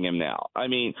giving him now.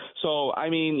 He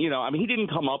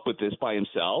didn't come up with this by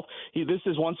himself. This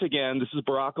is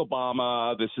Barack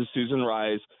Obama. This is Susan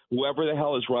Rice, whoever the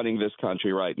hell is running this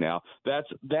country right now.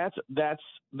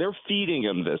 They're feeding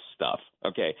him this stuff.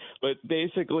 Okay. But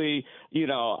basically, this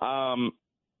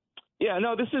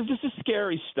is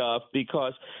scary stuff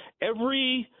because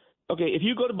if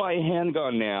you go to buy a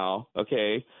handgun now,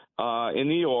 okay, in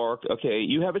New York, okay,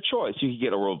 you have a choice. You can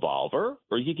get a revolver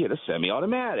or you can get a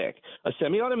semi-automatic. A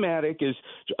semi-automatic is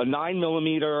a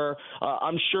 9mm.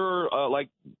 I'm sure,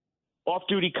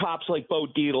 off-duty cops like Bo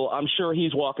Dietl, I'm sure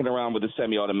he's walking around with a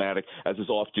semi-automatic as his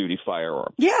off-duty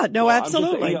firearm. Yeah, no,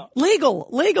 absolutely.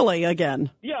 Legally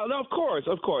again. Yeah, no, of course.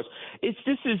 He's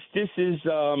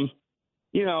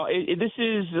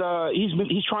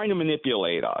trying to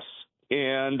manipulate us.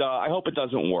 And I hope it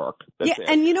doesn't work.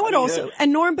 And you know what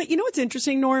and Norm, but you know what's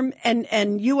interesting, Norm,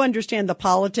 and you understand the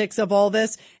politics of all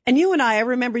this. And I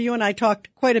remember you and I talked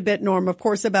quite a bit, Norm, of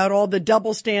course, about all the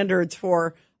double standards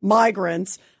for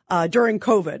migrants during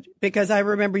COVID, because I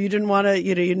remember you didn't want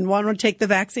to take the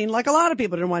vaccine, like a lot of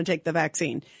people didn't want to take the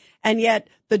vaccine. And yet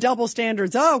the double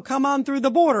standards, come on through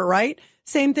the border, right?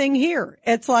 Same thing here.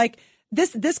 It's like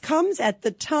this comes at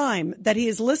the time that he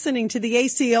is listening to the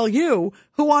ACLU,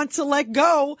 who wants to let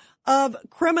go of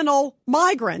criminal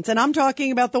migrants. And I'm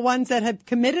talking about the ones that have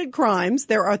committed crimes.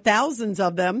 There are thousands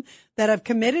of them that have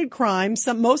committed crimes.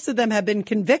 Most of them have been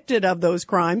convicted of those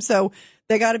crimes. So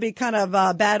they got to be kind of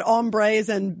bad hombres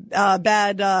and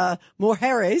bad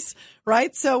mujeres,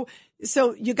 right? So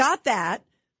you got that,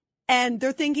 and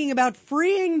they're thinking about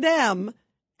freeing them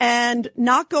and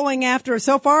not going after.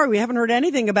 So far, we haven't heard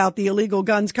anything about the illegal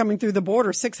guns coming through the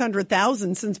border.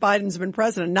 600,000 since Biden's been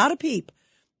president, not a peep.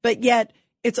 But yet,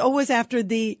 it's always after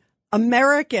the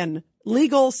American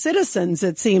legal citizens,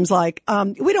 it seems like.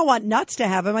 We don't want nuts to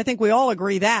have them. I think we all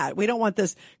agree that. We don't want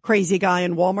this crazy guy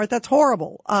in Walmart. That's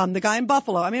horrible. The guy in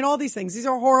Buffalo. All these things. These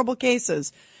are horrible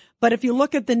cases. But if you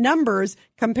look at the numbers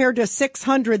compared to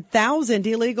 600,000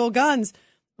 illegal guns,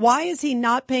 why is he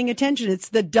not paying attention? It's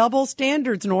the double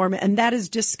standards, Norm, and that is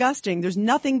disgusting. There's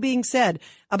nothing being said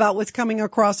about what's coming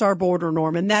across our border,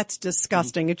 Norm, and that's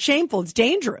disgusting. It's shameful. It's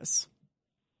dangerous.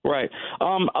 Right.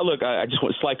 Look, I just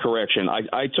want a slight correction.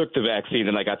 I took the vaccine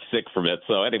and I got sick from it.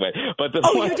 So anyway, but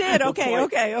you did? Okay.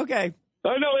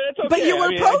 Oh, no, it's okay. But you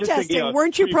were protesting, think,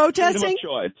 weren't you protesting?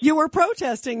 You were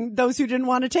protesting those who didn't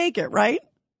want to take it, right?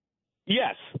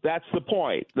 Yes, that's the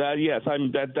point. Yes,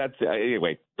 that's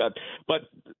anyway. But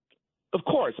of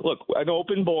course, look, an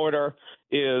open border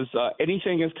is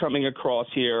anything is coming across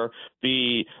here.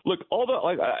 I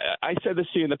said this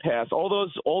to you in the past.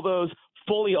 All those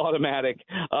fully automatic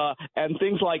and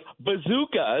things like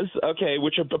bazookas. Okay,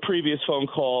 which a previous phone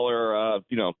caller,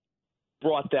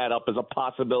 brought that up as a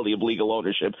possibility of legal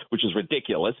ownership, which is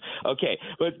ridiculous. Okay,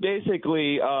 but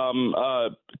basically,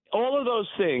 all of those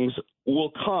things will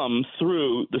come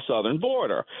through the southern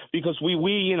border because we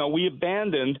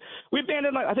abandoned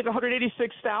I think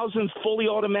 186,000 fully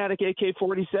automatic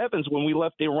AK-47s when we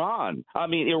left Iran.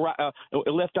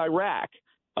 Left Iraq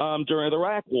during the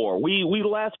Iraq War. We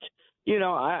left.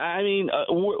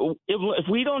 If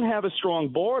we don't have a strong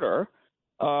border.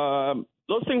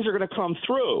 Those things are going to come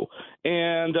through,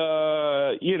 and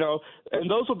and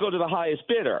those will go to the highest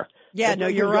bidder. Yeah, no,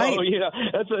 you're right.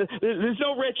 There's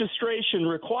no registration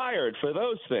required for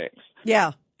those things.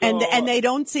 Yeah, and they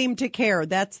don't seem to care.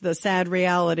 That's the sad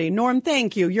reality. Norm,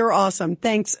 thank you. You're awesome.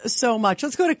 Thanks so much.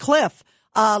 Let's go to Cliff,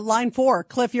 line 4.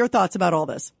 Cliff, your thoughts about all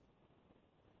this?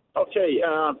 Okay,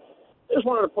 just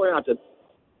wanted to point out that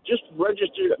just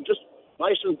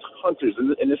licensed hunters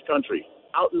in this country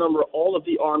outnumber all of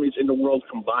the armies in the world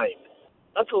combined.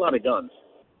 That's a lot of guns.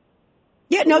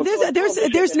 Yeah, no,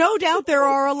 there's no doubt there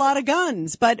are a lot of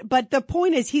guns, but the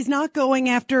point is he's not going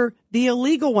after the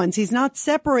illegal ones. He's not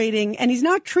separating, and he's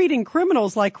not treating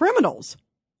criminals like criminals.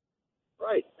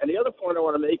 Right. And the other point I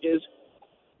want to make is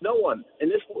no one in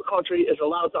this country is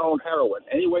allowed to own heroin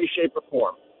any way, shape, or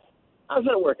form. How's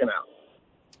that working out?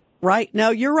 Right. No,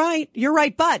 you're right. You're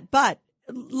right. But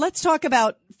let's talk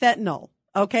about fentanyl.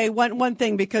 Okay. One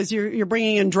thing, because you're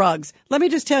bringing in drugs. Let me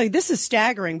just tell you, this is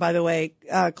staggering, by the way,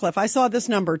 Cliff. I saw this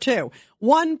number too.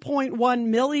 1.1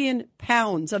 million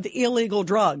pounds of illegal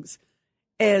drugs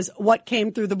is what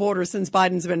came through the border since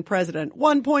Biden's been president.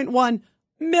 1.1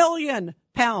 million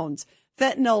pounds.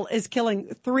 Fentanyl is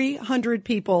killing 300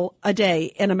 people a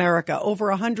day in America, over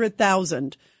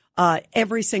 100,000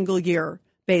 every single year,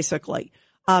 basically.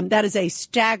 That is a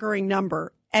staggering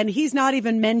number, and he's not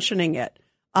even mentioning it.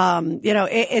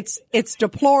 It's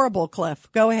deplorable,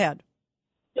 Cliff. Go ahead.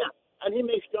 Yeah, and he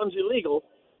makes guns illegal.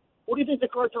 What do you think the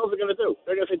cartels are going to do?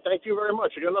 They're going to say, thank you very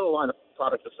much. I got another line of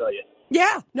product to sell you.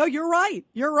 Yeah, no, you're right.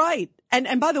 You're right.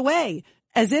 And by the way,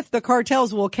 as if the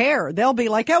cartels will care, they'll be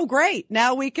like, oh, great.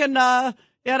 Now we can, now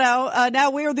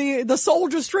we're the sole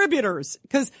distributors,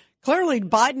 because clearly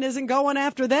Biden isn't going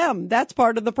after them. That's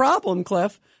part of the problem,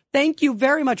 Cliff. Thank you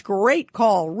very much. Great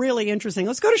call. Really interesting.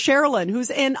 Let's go to Sherilyn, who's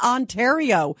in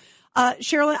Ontario.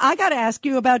 Sherilyn, I got to ask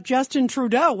you about Justin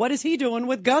Trudeau. What is he doing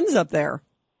with guns up there?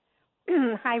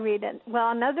 Hi, Rita.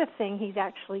 Well, another thing he's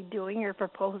actually doing or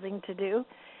proposing to do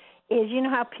is, you know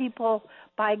how people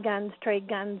buy guns, trade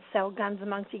guns, sell guns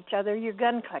amongst each other? You're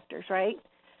gun collectors, right?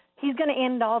 He's going to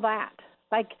end all that.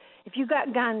 Like, if you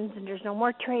got guns and there's no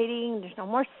more trading, there's no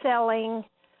more selling,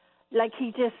 like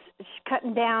he just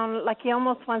cutting down, like he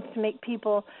almost wants to make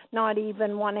people not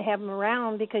even want to have them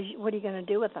around, because what are you going to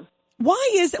do with them?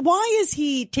 Why is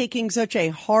he taking such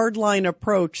a hardline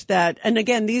approach that, and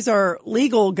again, these are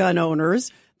legal gun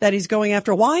owners that he's going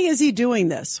after. Why is he doing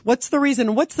this? What's the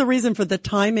reason? What's the reason for the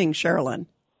timing, Sherilyn?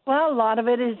 Well, a lot of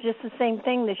it is just the same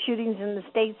thing, the shootings in the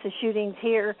States, the shootings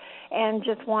here, and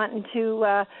just wanting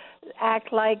to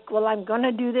act like, well, I'm going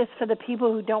to do this for the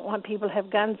people who don't want people to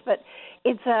have guns. But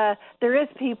there is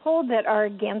people that are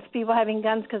against people having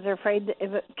guns because they're afraid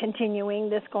of it continuing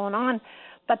this going on.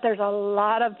 But there's a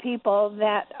lot of people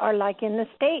that are like in the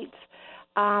States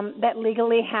that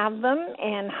legally have them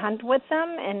and hunt with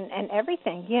them and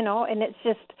everything, and it's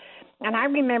just, and I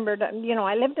remembered,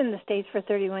 I lived in the States for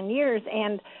 31 years,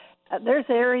 and there's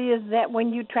areas that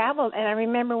when you travel, and I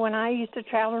remember when I used to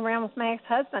travel around with my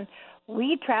ex-husband,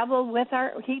 he traveled with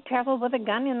a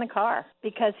gun in the car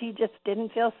because he just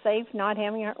didn't feel safe not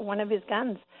having one of his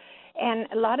guns. And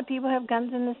a lot of people have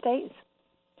guns in the States.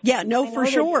 Yeah, no, for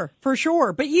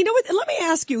sure. But you know what? Let me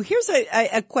ask you, here's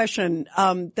a question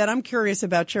that I'm curious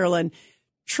about, Sherilyn.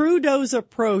 Trudeau's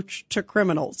approach to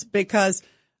criminals, because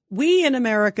we in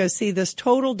America see this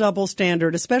total double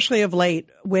standard, especially of late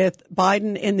with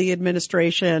Biden in the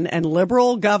administration and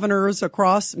liberal governors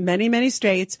across many, many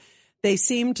states. They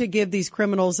seem to give these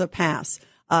criminals a pass.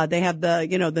 They have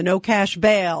the no cash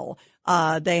bail.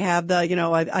 They have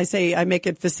the, I say, I make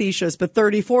it facetious, but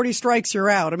 30, 40 strikes, you're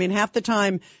out. I mean, half the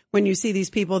time when you see these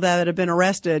people that have been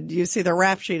arrested, you see their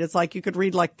rap sheet. It's like you could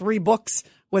read like 3 books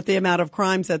with the amount of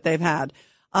crimes that they've had.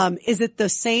 Is it the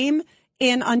same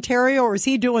in Ontario, or is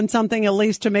he doing something at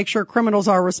least to make sure criminals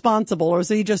are responsible, or is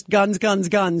he just guns,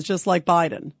 just like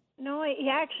Biden? No,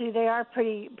 actually, they are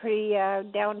pretty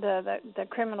down to the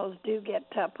criminals do get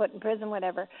put in prison,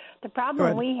 whatever. The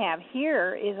problem we have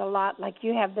here is a lot like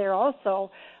you have there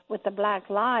also with the Black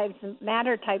Lives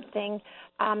Matter type thing.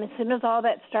 As soon as all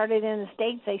that started in the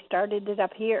States, they started it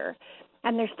up here.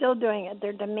 And they're still doing it.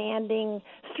 They're demanding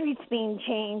streets being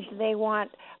changed. They want,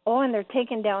 and they're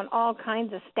taking down all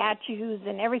kinds of statues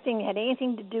and everything that had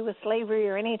anything to do with slavery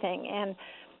or anything. And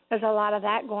there's a lot of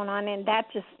that going on, and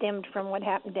that just stemmed from what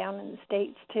happened down in the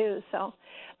States, too. So,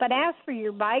 but as for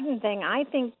your Biden thing, I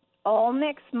think all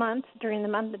next month, during the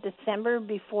month of December,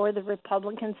 before the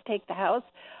Republicans take the House,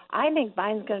 I think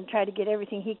Biden's going to try to get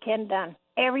everything he can done.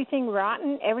 Everything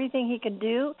rotten, everything he can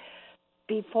do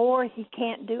before he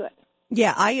can't do it.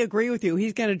 Yeah, I agree with you.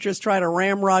 He's going to just try to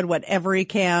ramrod whatever he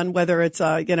can, whether it's,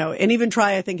 and even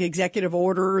try, I think, executive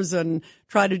orders and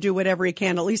try to do whatever he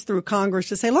can, at least through Congress,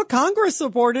 to say, look, Congress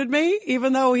supported me,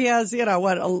 even though he has,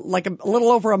 like a little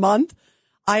over a month.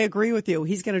 I agree with you.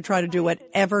 He's going to try to do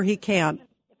whatever he can.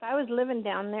 If I was living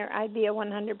down there, I'd be a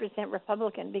 100%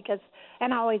 Republican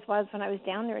and I always was when I was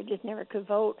down there. I just never could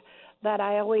vote. But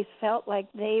I always felt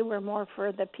like they were more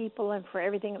for the people and for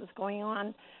everything that was going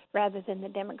on rather than the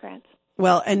Democrats.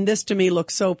 Well, and this to me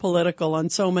looks so political on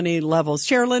so many levels.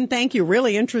 Sherilyn, thank you.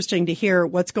 Really interesting to hear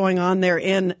what's going on there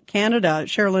in Canada.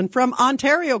 Sherilyn from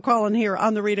Ontario calling here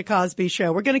on the Rita Cosby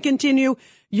Show. We're going to continue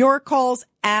your calls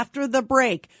after the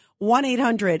break.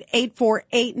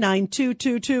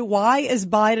 1-800-848-9222. Why is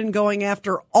Biden going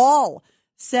after all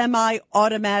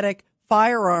semi-automatic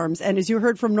firearms? And as you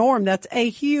heard from Norm, that's a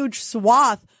huge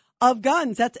swath of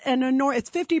guns. That's it's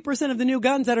 50% of the new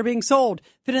guns that are being sold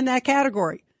fit in that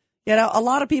category. A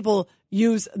lot of people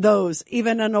use those,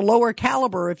 even in a lower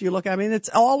caliber, if you look. I mean, it's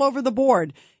all over the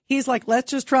board. He's like, let's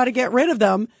just try to get rid of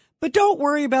them, but don't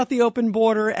worry about the open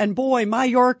border. And boy,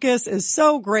 Mayorkas is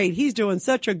so great. He's doing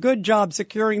such a good job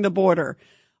securing the border.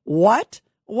 What?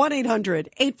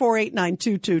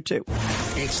 1-800-848-9222.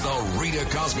 It's the Rita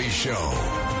Cosby Show.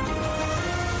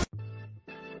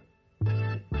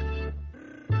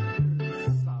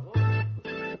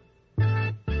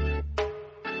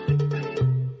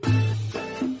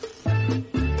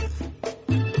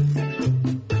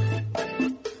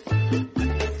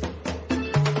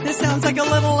 Sounds like a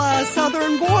little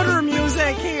southern border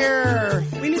music here.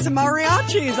 We need some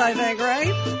mariachis, I think, right?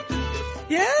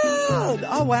 Yeah.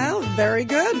 Oh, wow. Very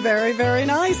good. Very, very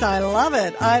nice. I love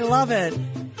it. I love it.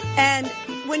 And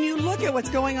when you look at what's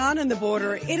going on in the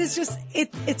border, it is just,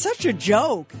 it's such a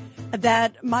joke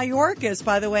that Mayorkas,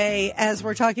 by the way, as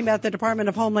we're talking about the Department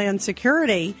of Homeland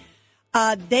Security,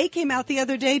 they came out the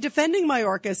other day defending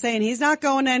Mayorkas, saying he's not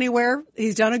going anywhere.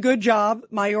 He's done a good job.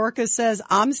 Mayorkas says,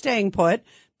 I'm staying put.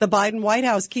 The Biden White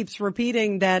House keeps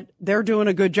repeating that they're doing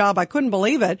a good job. I couldn't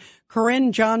believe it.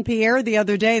 Karine Jean-Pierre the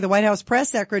other day, the White House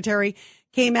press secretary,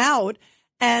 came out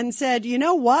and said, you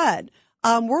know what?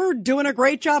 We're doing a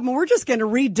great job and we're just going to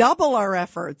redouble our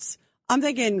efforts. I'm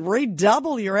thinking,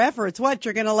 redouble your efforts. What?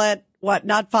 You're going to let,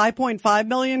 not 5.5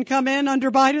 million come in under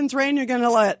Biden's reign? You're going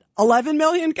to let 11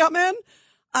 million come in?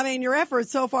 I mean, your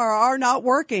efforts so far are not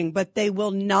working, but they will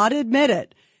not admit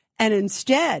it. And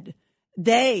instead,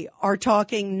 they are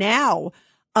talking now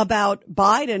about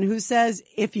Biden, who says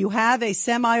if you have a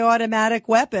semi-automatic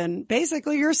weapon,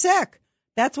 basically you're sick.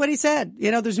 That's what he said.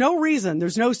 There's no reason.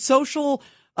 There's no social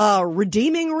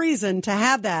redeeming reason to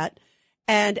have that.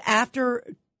 And after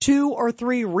 2 or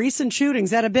 3 recent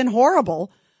shootings that have been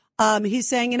horrible, he's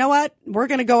saying, you know what? We're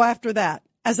going to go after that,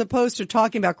 as opposed to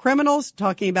talking about criminals,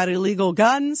 talking about illegal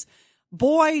guns.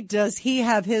 Boy, does he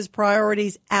have his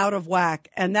priorities out of whack.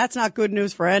 And that's not good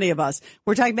news for any of us.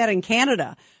 We're talking about in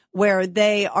Canada, where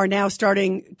they are now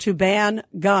starting to ban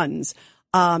guns.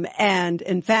 And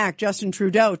in fact, Justin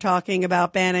Trudeau talking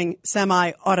about banning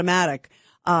semi-automatic,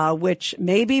 which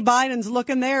maybe Biden's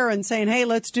looking there and saying, hey,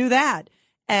 let's do that.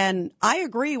 And I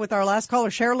agree with our last caller.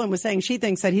 Sherilyn was saying she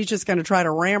thinks that he's just going to try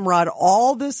to ramrod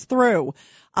all this through,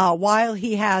 while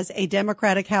he has a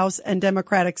Democratic House and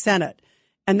Democratic Senate.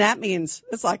 And that means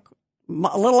it's like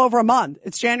a little over a month.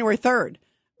 It's January 3rd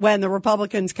when the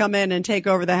Republicans come in and take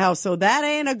over the House. So that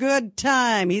ain't a good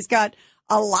time. He's got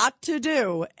a lot to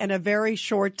do in a very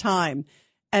short time.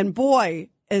 And boy,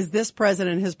 is this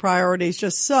president, his priorities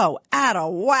just so out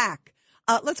of whack.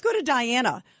 Let's go to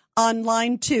Diana on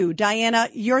line 2. Diana,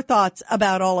 your thoughts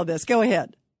about all of this. Go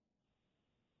ahead.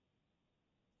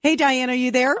 Hey, Diane, are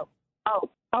you there? Oh,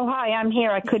 hi, I'm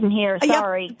here. I couldn't hear.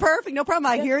 Sorry. Yeah, perfect. No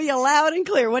problem. I hear you loud and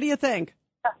clear. What do you think?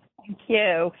 Thank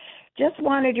you. Just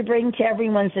wanted to bring to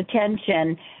everyone's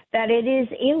attention that it is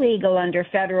illegal under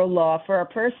federal law for a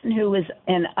person who is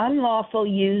an unlawful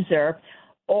user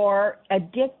or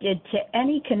addicted to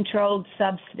any controlled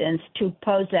substance to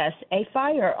possess a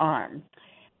firearm.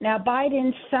 Now,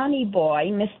 Biden's sonny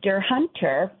boy, Mr.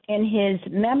 Hunter, in his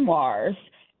memoirs,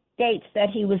 states that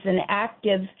he was an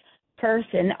active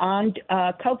person on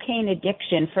cocaine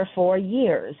addiction for 4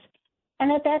 years.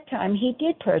 And at that time, he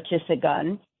did purchase a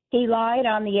gun. He lied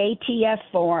on the ATF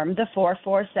form, the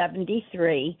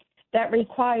 4473, that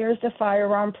requires a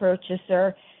firearm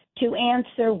purchaser to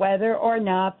answer whether or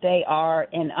not they are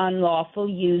an unlawful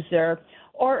user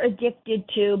or addicted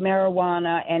to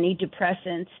marijuana, any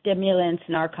depressants, stimulants,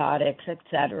 narcotics,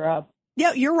 etc.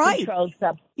 Yeah, you're right. Controlled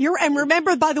substance. And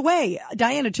remember, by the way,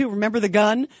 Diana, too, remember the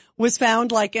gun was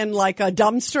found like in like a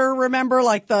dumpster, remember,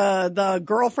 like the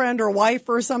girlfriend or wife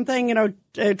or something,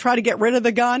 try to get rid of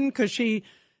the gun because she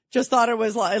just thought it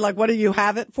was like, what do you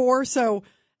have it for? So,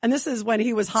 and this is when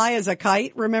he was high as a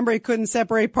kite. Remember, he couldn't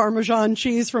separate Parmesan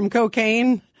cheese from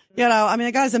cocaine.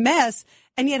 The guy's a mess.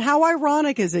 And yet how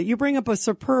ironic is it? You bring up a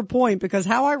superb point, because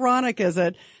how ironic is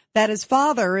it that his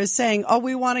father is saying, oh,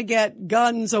 we want to get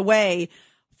guns away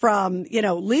from,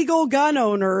 legal gun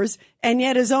owners. And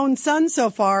yet his own son so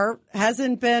far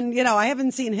hasn't been, I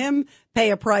haven't seen him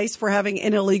pay a price for having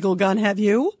an illegal gun. Have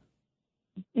you?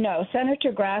 No,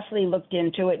 Senator Grassley looked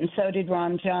into it, and so did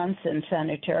Ron Johnson,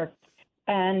 Senator.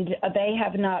 And they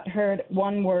have not heard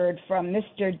one word from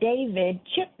Mr. David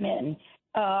Chipman,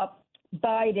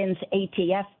 Biden's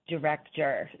ATF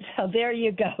director. So there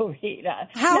you go, Rita.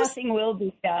 Nothing will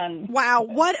be done. Wow.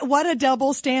 What a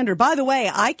double standard. By the way,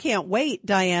 I can't wait,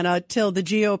 Diana, till the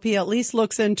GOP at least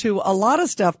looks into a lot of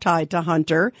stuff tied to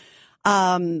Hunter.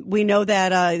 We know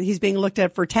that he's being looked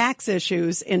at for tax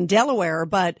issues in Delaware,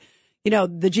 but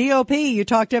the GOP, you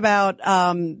talked about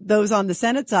those on the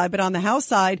Senate side, but on the House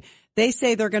side, they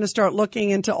say they're going to start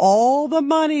looking into all the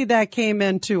money that came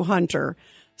into Hunter.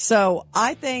 So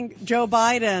I think Joe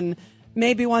Biden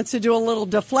maybe wants to do a little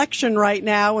deflection right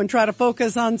now and try to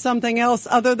focus on something else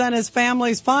other than his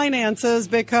family's finances,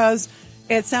 because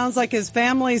it sounds like his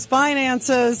family's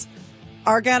finances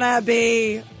are going to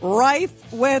be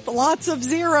rife with lots of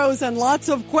zeros and lots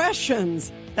of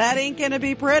questions. That ain't going to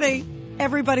be pretty.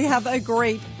 Everybody have a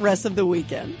great rest of the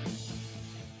weekend.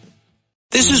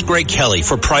 This is Greg Kelly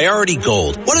for Priority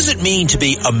Gold. What does it mean to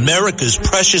be America's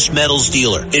precious metals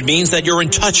dealer? It means that you're in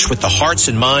touch with the hearts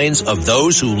and minds of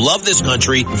those who love this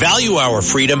country, value our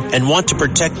freedom, and want to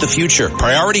protect the future.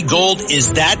 Priority Gold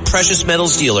is that precious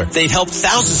metals dealer. They've helped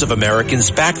thousands of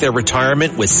Americans back their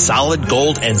retirement with solid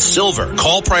gold and silver.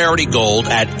 Call Priority Gold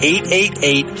at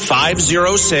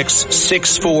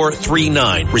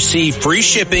 888-506-6439. Receive free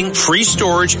shipping, free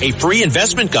storage, a free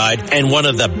investment guide, and one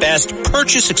of the best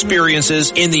purchase experiences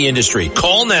in the industry.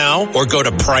 Call now or go to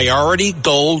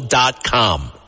PriorityGold.com.